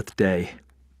friend's birthday.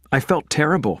 I felt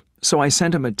terrible, so I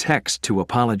sent him a text to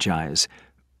apologize.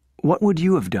 What would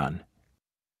you have done?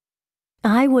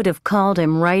 I would have called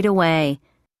him right away.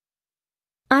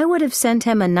 I would have sent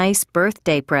him a nice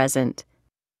birthday present.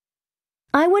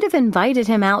 I would have invited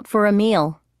him out for a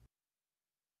meal.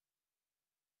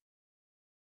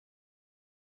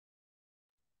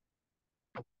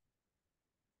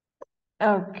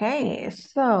 Okay,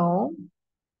 so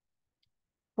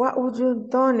what would you have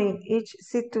done in each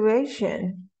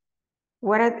situation?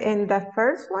 In the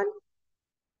first one,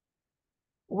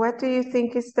 what do you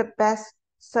think is the best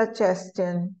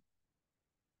suggestion?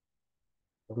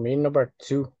 For me, number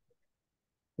 2,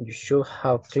 you should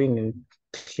have cleaned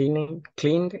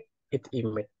it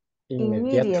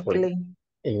immediately.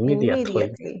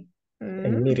 Immediately.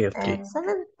 Immediately.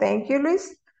 Excellent. Thank you,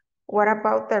 Luis. What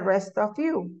about the rest of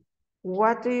you?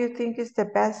 What do you think is the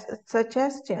best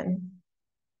suggestion?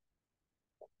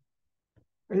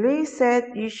 Luis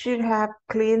said you should have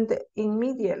cleaned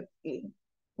immediately.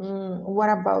 What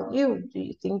about you? Do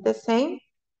you think the same?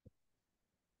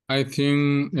 I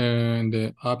think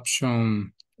the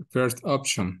first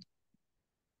option.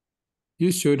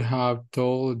 You should have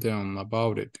told them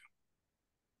about it.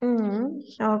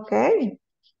 Okay,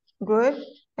 good.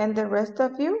 And the rest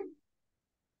of you?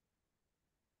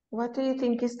 What do you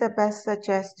think is the best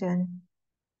suggestion?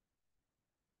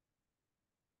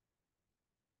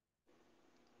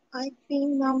 I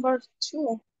think number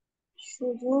 2.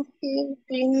 Should you feel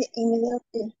clean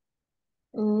immediately?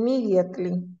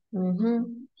 Immediately.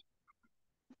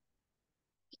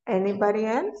 Anybody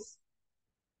else?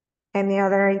 Any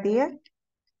other idea?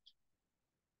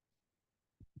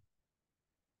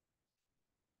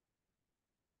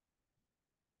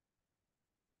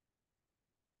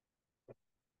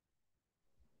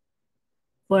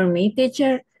 For me,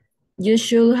 teacher, you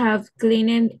should have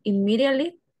cleaned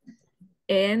immediately,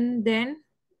 and then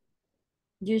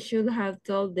you should have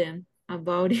told them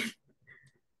about it.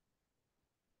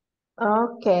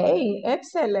 Okay,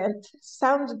 excellent.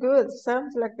 Sounds good.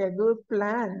 Sounds like a good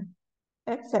plan.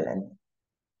 Excellent.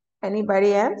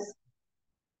 Anybody else?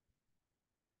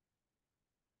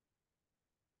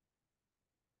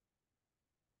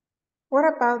 What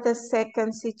about the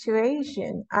second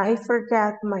situation? I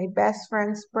forgot my best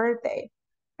friend's birthday.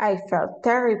 I felt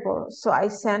terrible, so I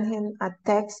sent him a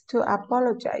text to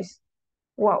apologize.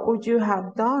 What would you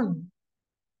have done?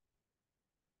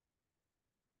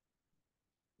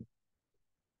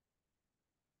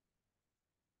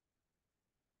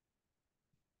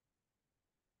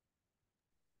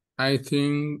 I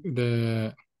think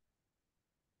the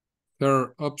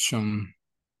third option,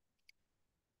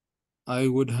 I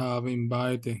would have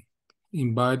invited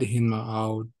him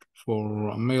out for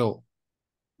a meal.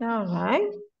 All right.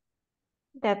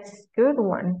 That's a good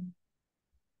one.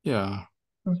 Yeah.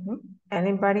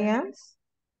 Anybody else?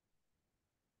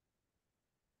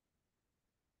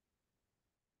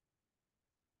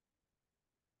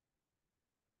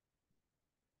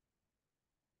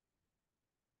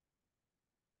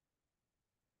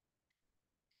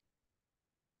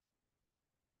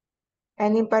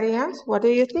 Anybody else? What do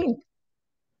you think?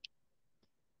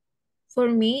 For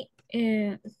me,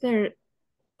 third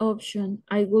option,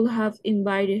 I would have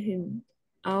invited him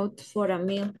out for a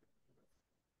meal.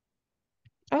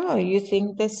 Oh, you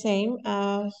think the same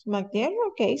as Magdiel?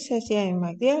 Okay, Cecilia and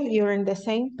Magdiel, you're on the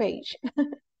same page.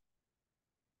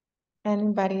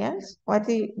 Anybody else? What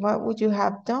would you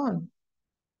have done?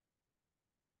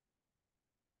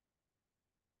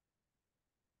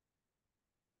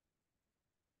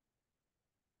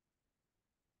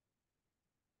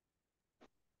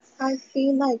 I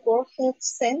feel I would have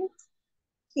sent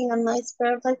him a nice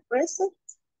birthday present.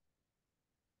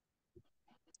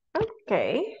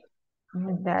 Okay,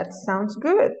 that sounds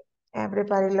good.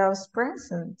 Everybody loves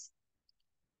presents.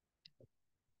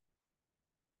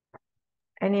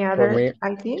 Any other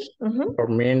idea? For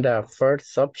me, the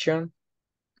first option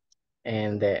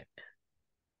and the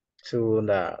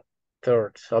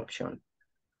third option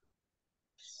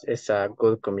is a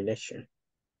good combination.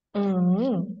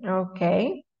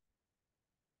 Okay.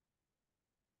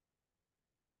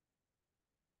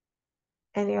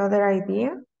 Any other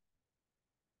idea?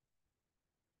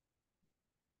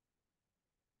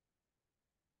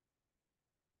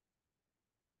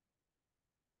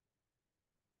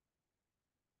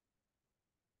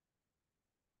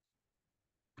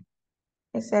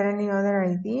 Is there any other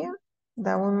idea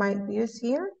that we might use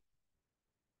here?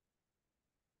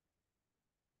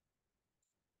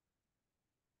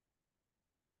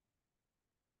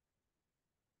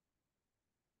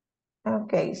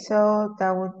 Okay, so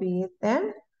that would be it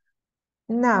then.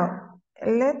 Now,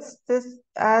 let's just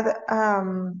add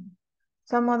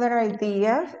some other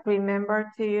ideas.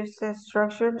 Remember to use the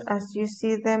structures as you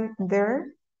see them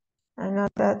there. I know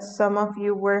that some of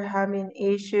you were having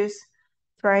issues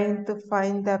trying to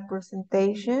find the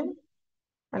presentation.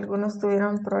 Algunos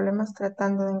tuvieron problemas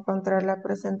tratando de encontrar la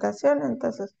presentación,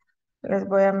 entonces les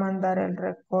voy a mandar el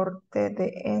recorte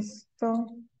de esto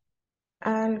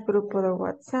al grupo de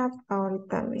WhatsApp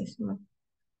ahorita mismo.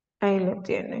 Ahí lo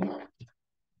tienen.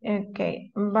 Ok,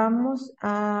 vamos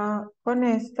a, con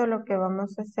esto lo que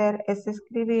vamos a hacer es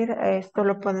escribir, esto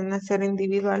lo pueden hacer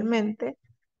individualmente,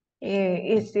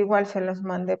 y igual se los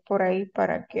mandé por ahí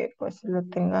para que pues lo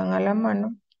tengan a la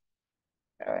mano.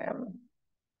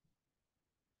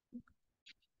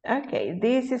 Ok,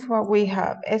 this is what we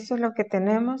have. Eso es lo que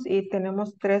tenemos y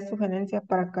tenemos 3 sugerencias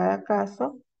para cada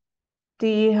caso. Do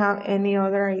you have any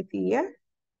other idea?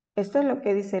 Esto es lo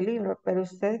que dice el libro, pero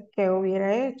usted, ¿qué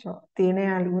hubiera hecho? ¿Tiene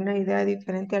alguna idea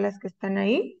diferente a las que están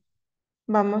ahí?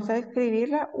 Vamos a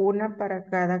escribirla una para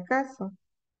cada caso.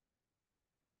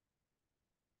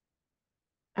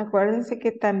 Acuérdense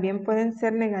que también pueden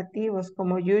ser negativos,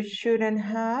 como you shouldn't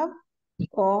have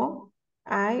o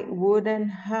I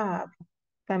wouldn't have.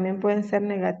 También pueden ser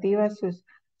negativas sus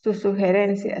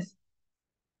sugerencias.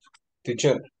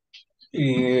 Teacher,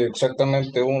 y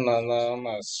exactamente una nada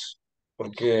más,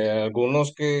 porque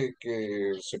algunos que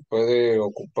se puede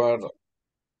ocupar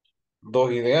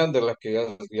dos ideas de las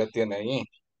que ya tiene ahí.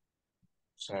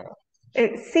 O sea,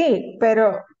 Sí,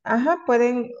 pero,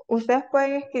 ustedes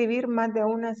pueden escribir más de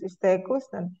una si ustedes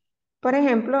gustan. Por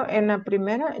ejemplo, en la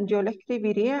primera yo le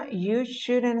escribiría, you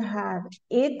shouldn't have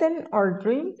eaten or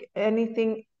drink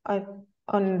anything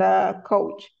on the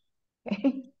couch.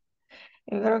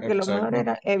 Yo creo que lo mejor exacto.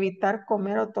 era evitar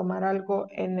comer o tomar algo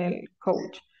en el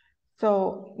coach.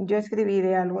 So, yo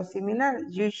escribiré algo similar.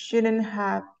 You shouldn't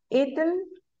have eaten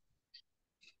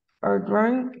or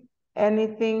drunk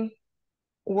anything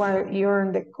while you're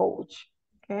in the coach.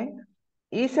 Okay.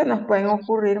 Y se nos pueden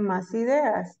ocurrir más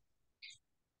ideas,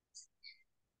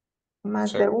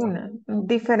 más de Exacto. una,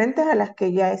 diferentes a las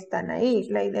que ya están ahí.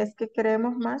 La idea es que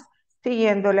creemos más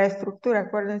siguiendo la estructura.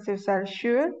 Acuérdense usar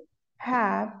should,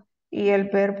 have y el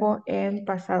verbo en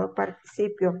pasado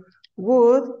participio.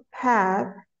 Would,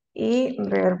 have y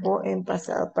verbo en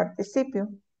pasado participio.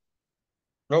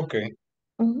 Ok.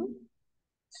 Ujú.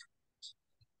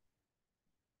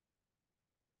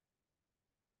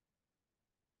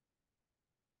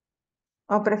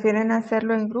 ¿O prefieren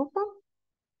hacerlo en grupo?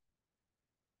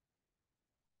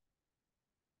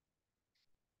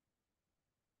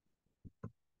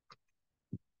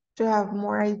 To have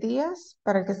more ideas,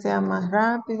 para que sea más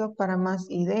rápido, para más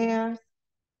ideas.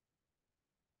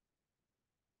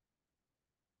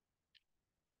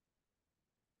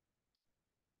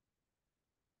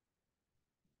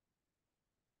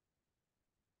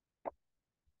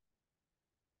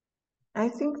 I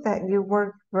think that you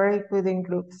work very good in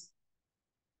groups.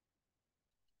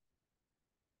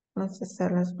 Vamos a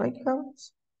hacer los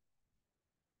breakouts.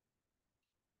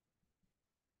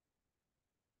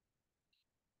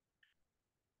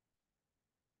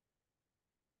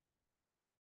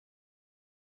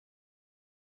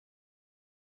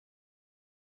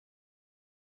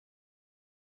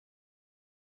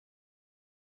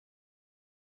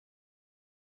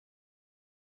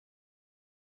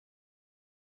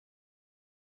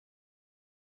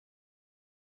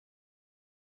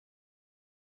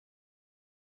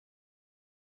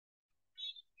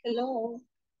 Hello.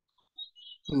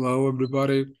 Hello,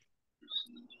 everybody.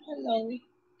 Hello.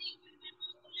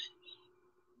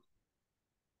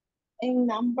 In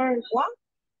number one.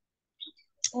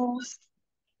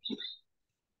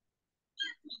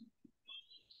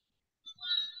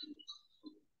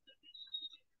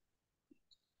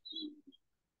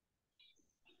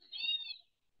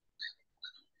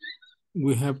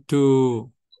 We have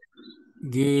to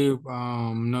give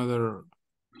another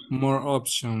more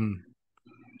option,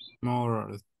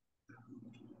 more.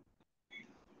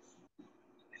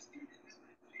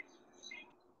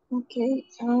 Okay.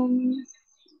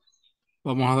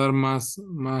 Vamos a dar más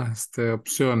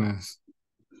opciones.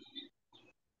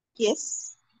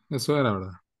 Yes. Eso era,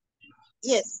 ¿verdad?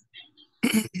 Yes.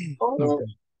 Other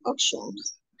Okay.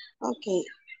 options. Okay.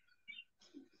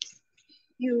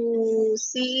 You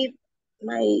see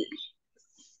my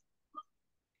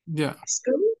Yeah.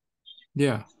 screen?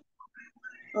 Yeah.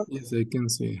 Okay. Yes, I can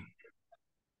see.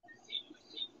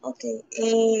 Okay.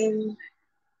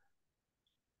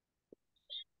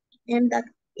 In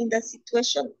the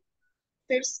situation,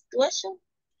 first situation,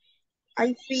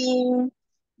 I think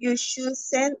you should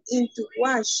send into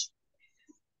wash.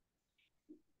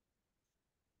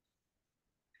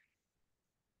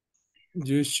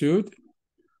 You should.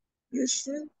 You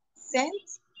should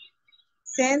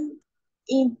send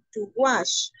into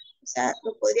wash. O sea,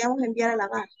 lo podríamos enviar a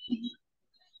lavar.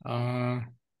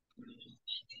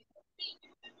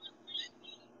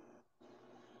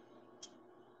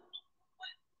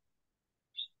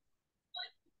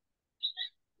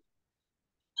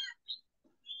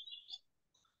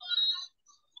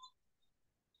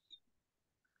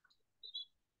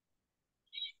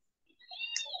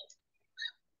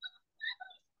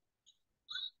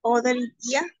 Other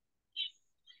idea.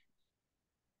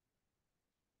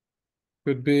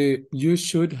 Could be you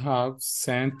should have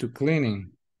sent to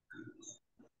cleaning.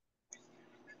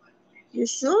 You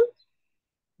should.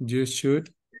 You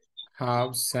should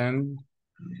have sent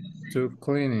to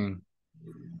cleaning.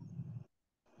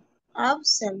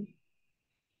 Absent.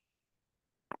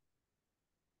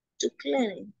 To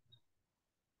cleaning.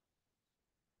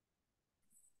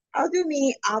 How do you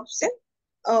mean absent?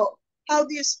 Oh, how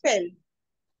do you spell?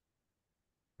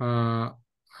 I'm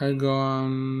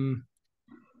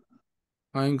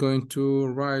going to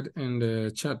write in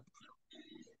the chat.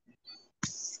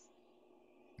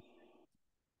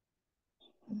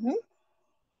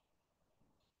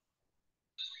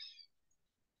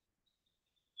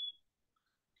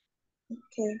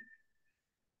 Okay.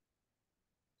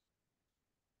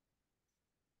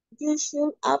 You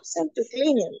should absent to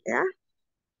cleaning, yeah?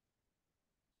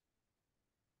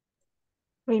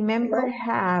 Remember Right.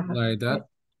 have. Like that.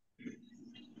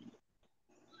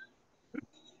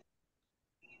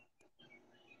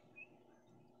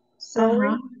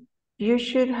 Sorry. You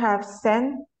should have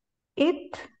sent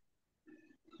it.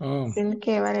 Oh. Tiene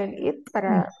que llevar el it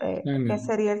para, ¿qué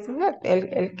sería el sujeto?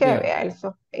 El que Yeah. vea, el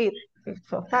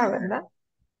sofá, ¿verdad?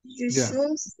 You Yeah.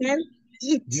 should send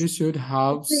it. You should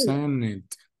have sent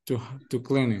it to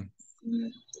cleaning.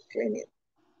 To clean it.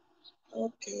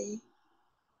 Okay.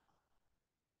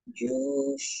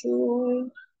 You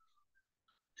should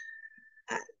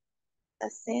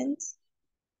send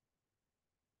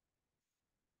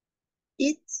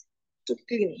it to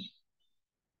cleaning.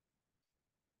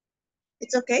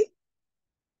 It's okay?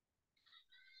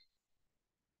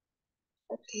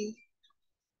 Okay.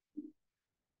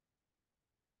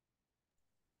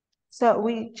 So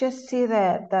we just see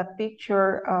the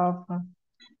picture of,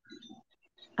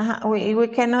 we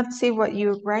cannot see what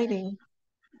you're writing.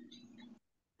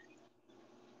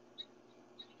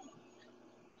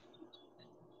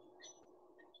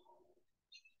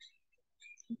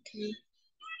 Okay.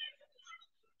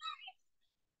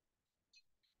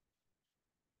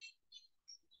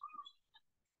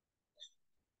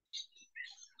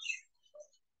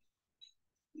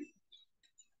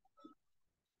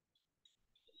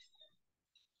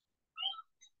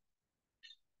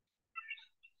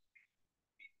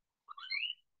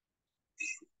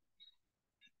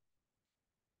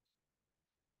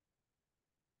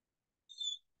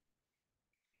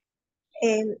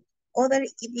 And other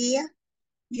idea,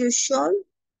 you should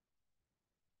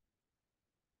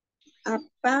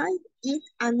buy it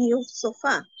a new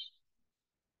sofa.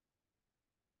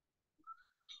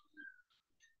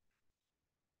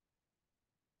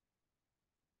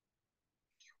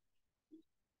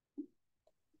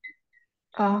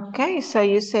 Okay, so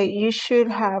you say you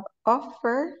should have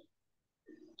offered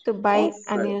to buy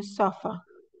a new sofa.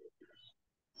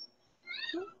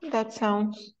 That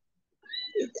sounds...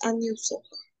 It's a new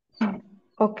sofa.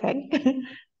 Okay.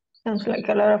 Sounds like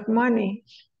a lot of money.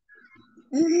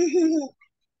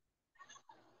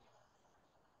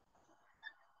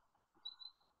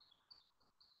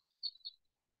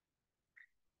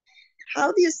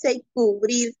 How do you say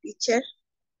cubrir, teacher?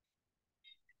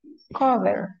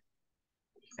 Cover.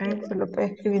 Ahí se lo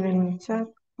puede escribir en el chat.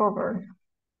 Cover.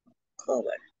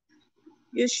 Cover.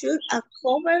 You should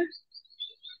cover.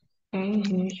 And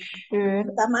you should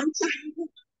La mancha.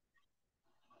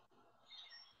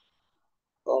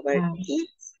 Cover it.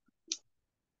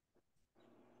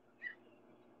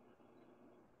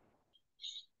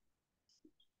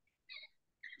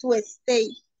 To stay.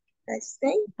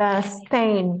 Stay. The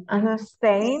stain. The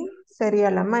stain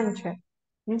sería la mancha.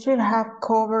 You should have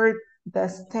covered the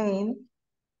stain.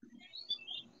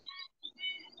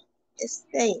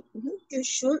 Stain. You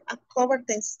should cover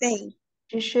the stain.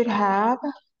 You should have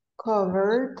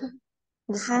covered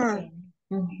the stain.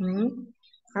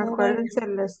 Acuérdense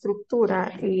la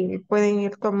estructura y pueden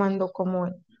ir tomando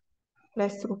como la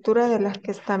estructura de las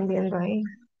que están viendo ahí.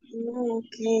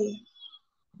 Okay.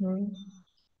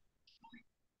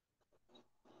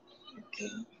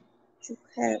 Okay. You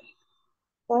have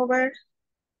covered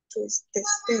to the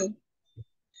stain.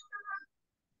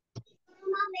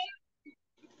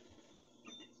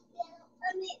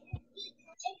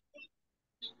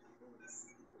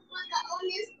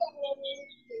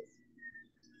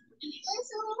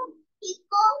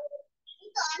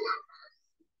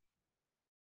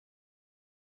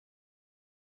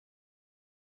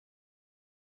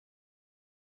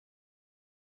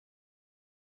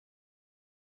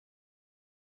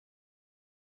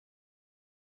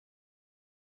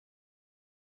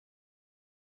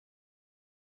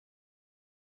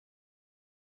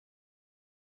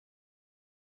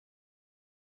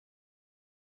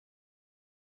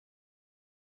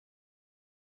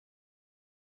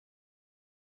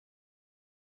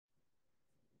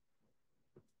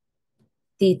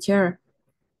 Teacher.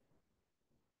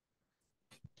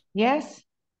 Yes.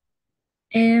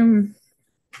 I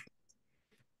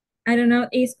don't know,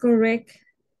 is correct.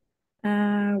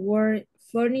 Word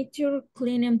furniture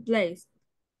cleaning place.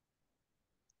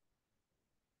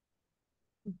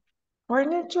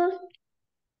 Furniture?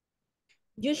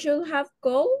 You should have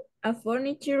called a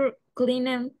furniture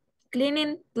cleaning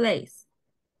cleaning place.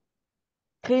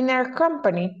 Cleaner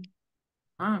company.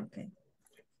 Ah, okay.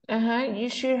 You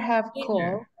should have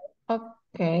Cleaner. called.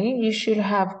 Okay, you should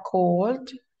have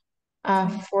called a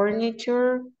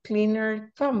furniture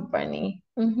cleaner company.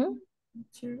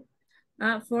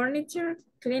 Furniture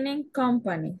cleaning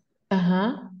company.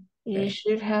 You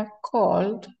should have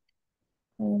called.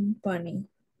 Company.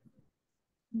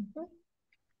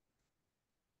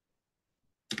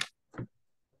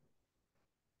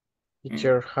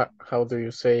 Teacher, how do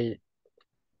you say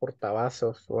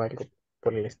portavasos o algo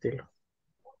por el estilo?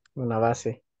 Una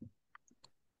base.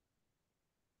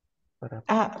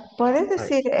 Puedes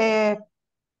decir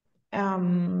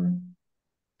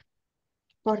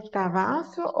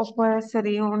portavasos o puede ser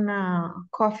una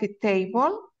coffee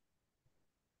table.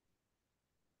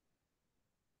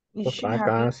 You should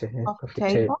have a Sí, coffee coffee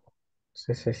table. table.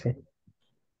 Sí, sí, sí.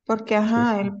 Porque, Sí,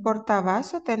 sí. el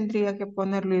portavasos tendría que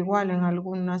ponerlo igual en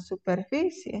alguna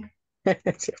superficie.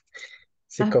 Sí,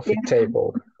 sí, coffee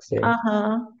table. Sí.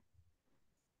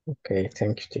 Ok,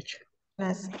 thank you, teacher.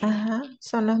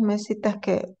 Son las mesitas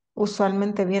que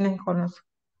usualmente vienen con los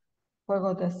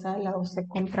juegos de sala o se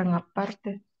compran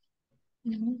aparte.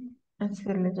 Así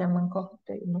le llaman coffee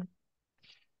table.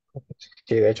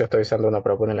 Sí, de hecho estoy usando una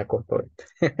para poner la compu ahorita.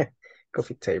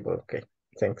 Coffee table, ok.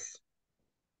 Thanks.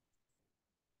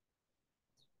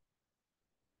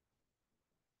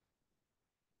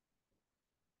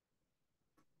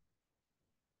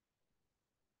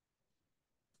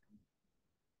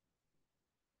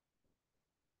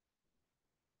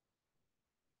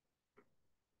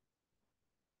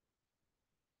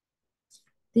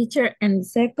 Teacher, and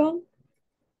second,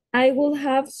 I would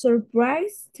have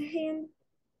surprised him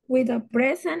with a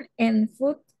present and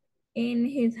food in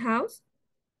his house.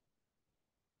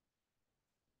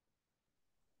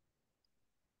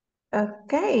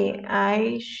 Okay,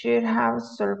 I should have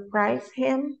surprised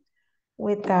him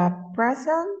with a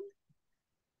present,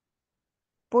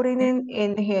 putting it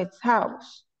in his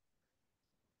house.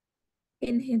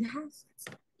 In his house,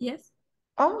 yes.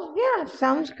 Oh, yeah,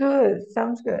 sounds good.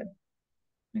 Sounds good.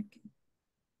 Okay.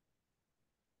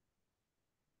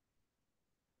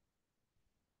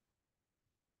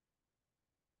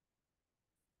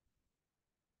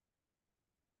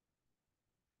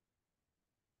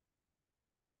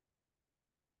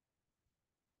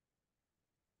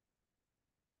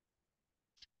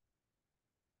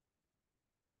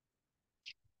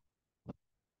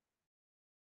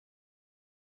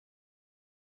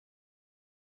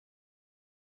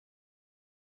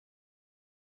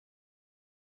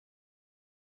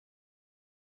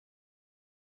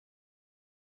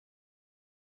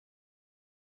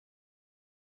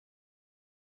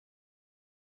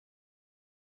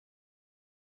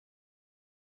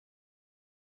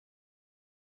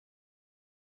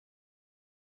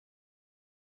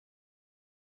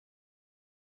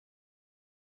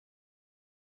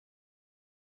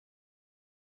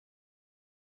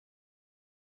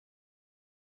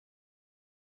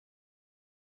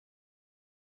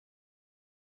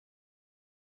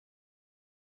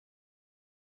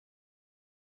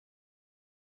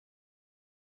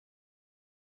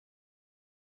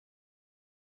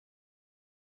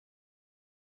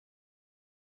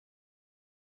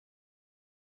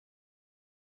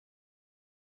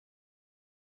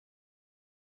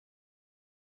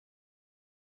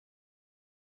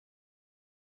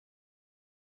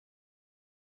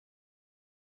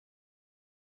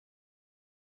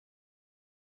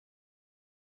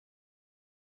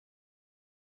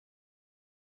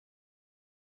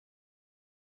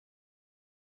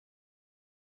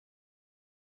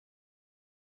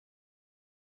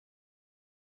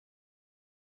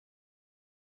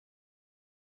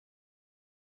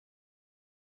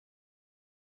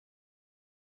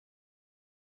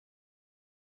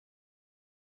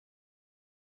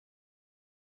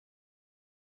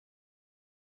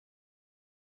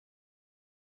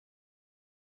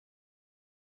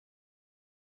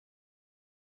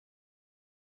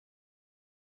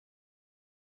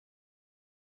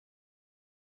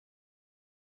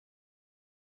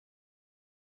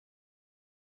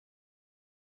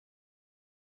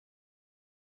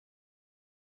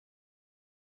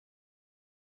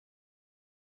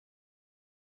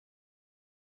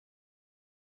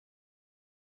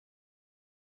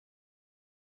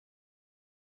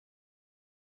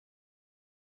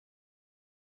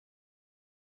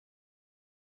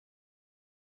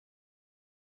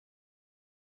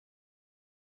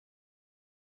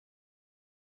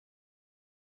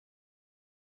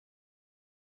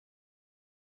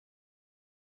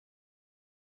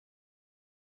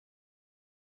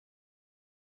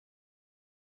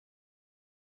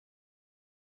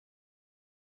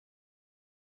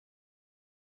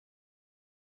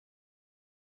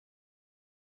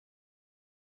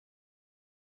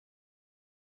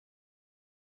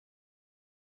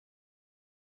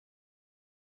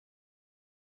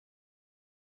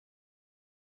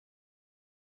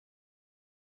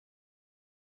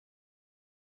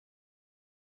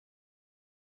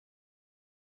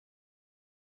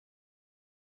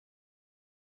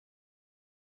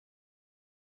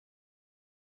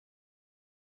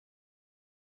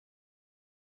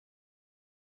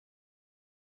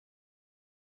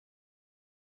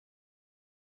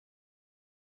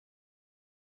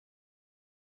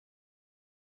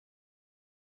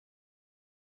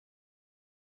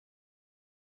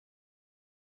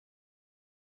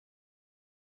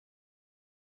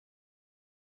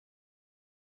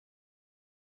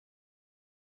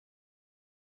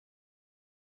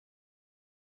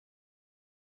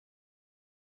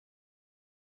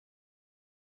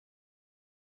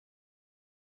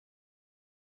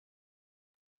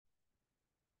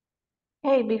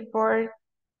 Hey, before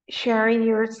sharing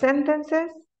your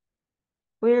sentences,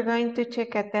 we're going to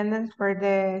check attendance for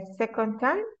the second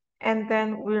time, and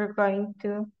then we're going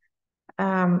to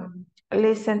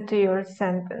listen to your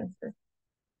sentences.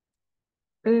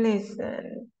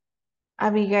 Listen.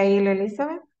 Abigail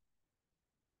Elizabeth.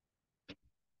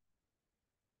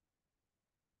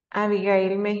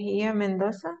 Abigail Mejía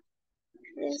Mendoza.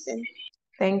 Present.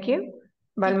 Thank you.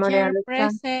 Valmore Teacher, Alexander.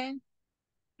 present.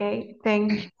 Okay,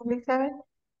 thank you, Elizabeth.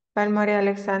 Valmore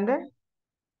Alexander.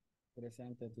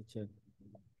 Presente, teacher.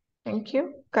 Thank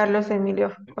you. Carlos Emilio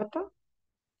Cotto.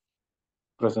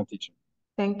 Present, teacher.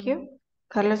 Thank you.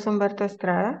 Carlos Humberto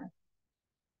Estrada.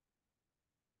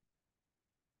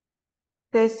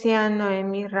 Cecia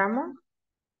Noemi Ramos.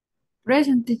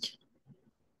 Present, teacher.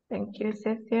 Thank you,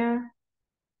 Cecia.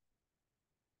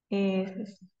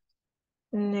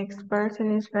 Next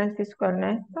person is Francisco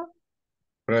Ernesto.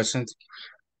 Present.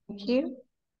 Thank you.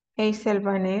 Hazel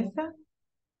Vanessa.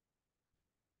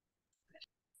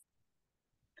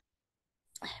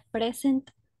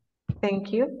 Present.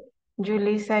 Thank you.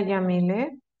 Julissa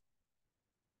Yamilet.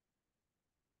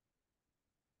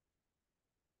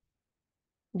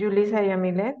 Julissa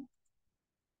Yamilet.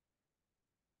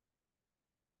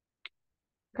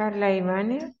 Carla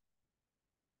Ibanez.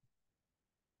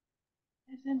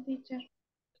 Present, teacher.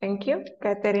 Thank you.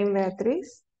 Catherine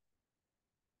Beatriz.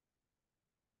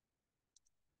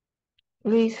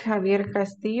 Luis Javier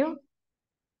Castillo.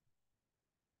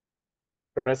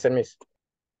 Present, miss.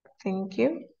 Thank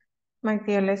you.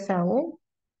 Magdiela Saúl.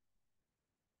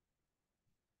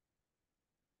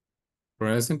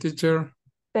 Present, teacher.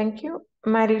 Thank you.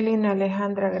 Marilyn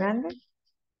Alejandra Grande.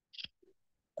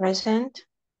 Present.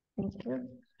 Thank you.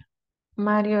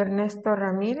 Mario Ernesto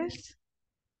Ramírez.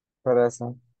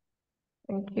 Present.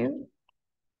 Thank you.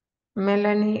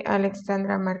 Melanie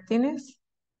Alexandra Martínez.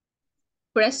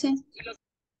 Present.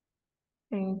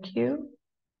 Thank you.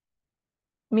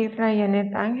 Mirra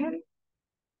Janet Ángel.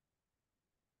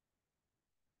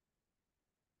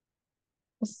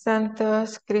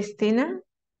 Santos Cristina.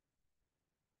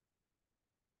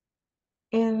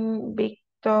 En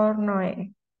Víctor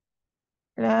Noé.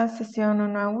 La sesión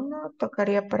 1 a 1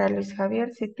 tocaría para Luis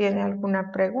Javier. Si tiene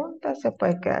alguna pregunta, se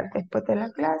puede quedar después de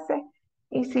la clase.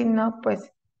 Y si no,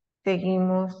 pues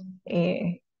seguimos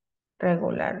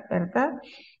regular, ¿verdad?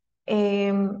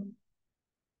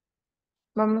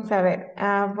 Vamos a ver.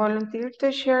 Volunteer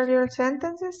to share your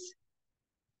sentences.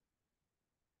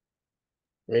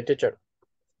 Me, teacher.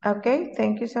 Okay,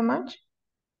 thank you so much.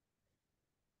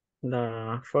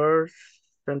 The first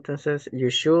sentences, you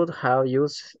should have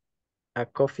used a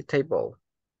coffee table.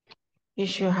 You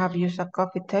should have used a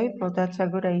coffee table. That's a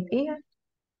good idea.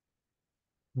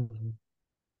 Mhm.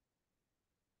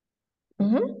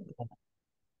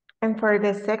 And for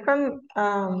the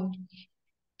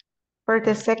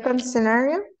second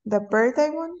scenario, the birthday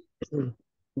one.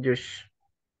 You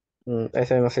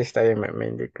ese no sé si está bien, me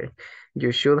indica.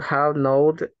 You should have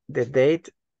known the date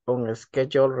on a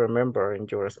schedule remember in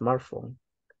your smartphone.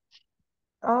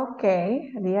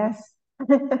 Okay, yes.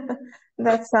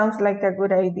 That sounds like a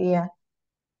good idea.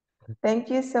 Thank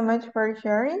you so much for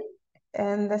sharing.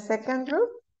 And the second group?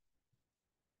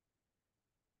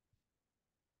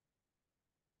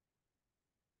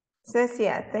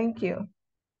 Cecia, thank you.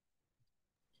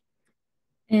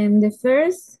 And the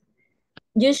first,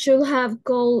 you should have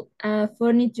called a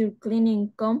furniture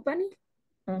cleaning company.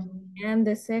 And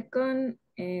the second,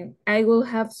 I will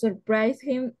have surprised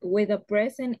him with a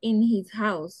present in his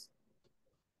house.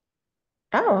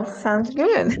 Oh, sounds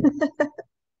good.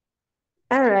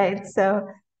 All right, so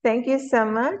thank you so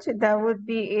much. That would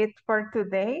be it for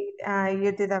today.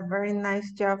 You did a very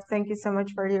nice job. Thank you so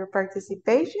much for your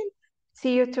participation.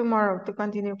 See you tomorrow to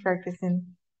continue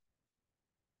practicing.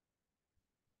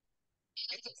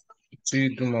 See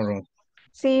you tomorrow.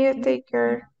 See you. Take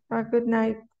care. Have a good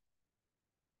night.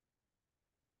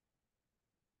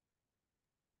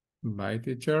 Bye,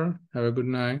 teacher. Have a good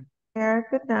night. Yeah,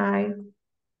 good night.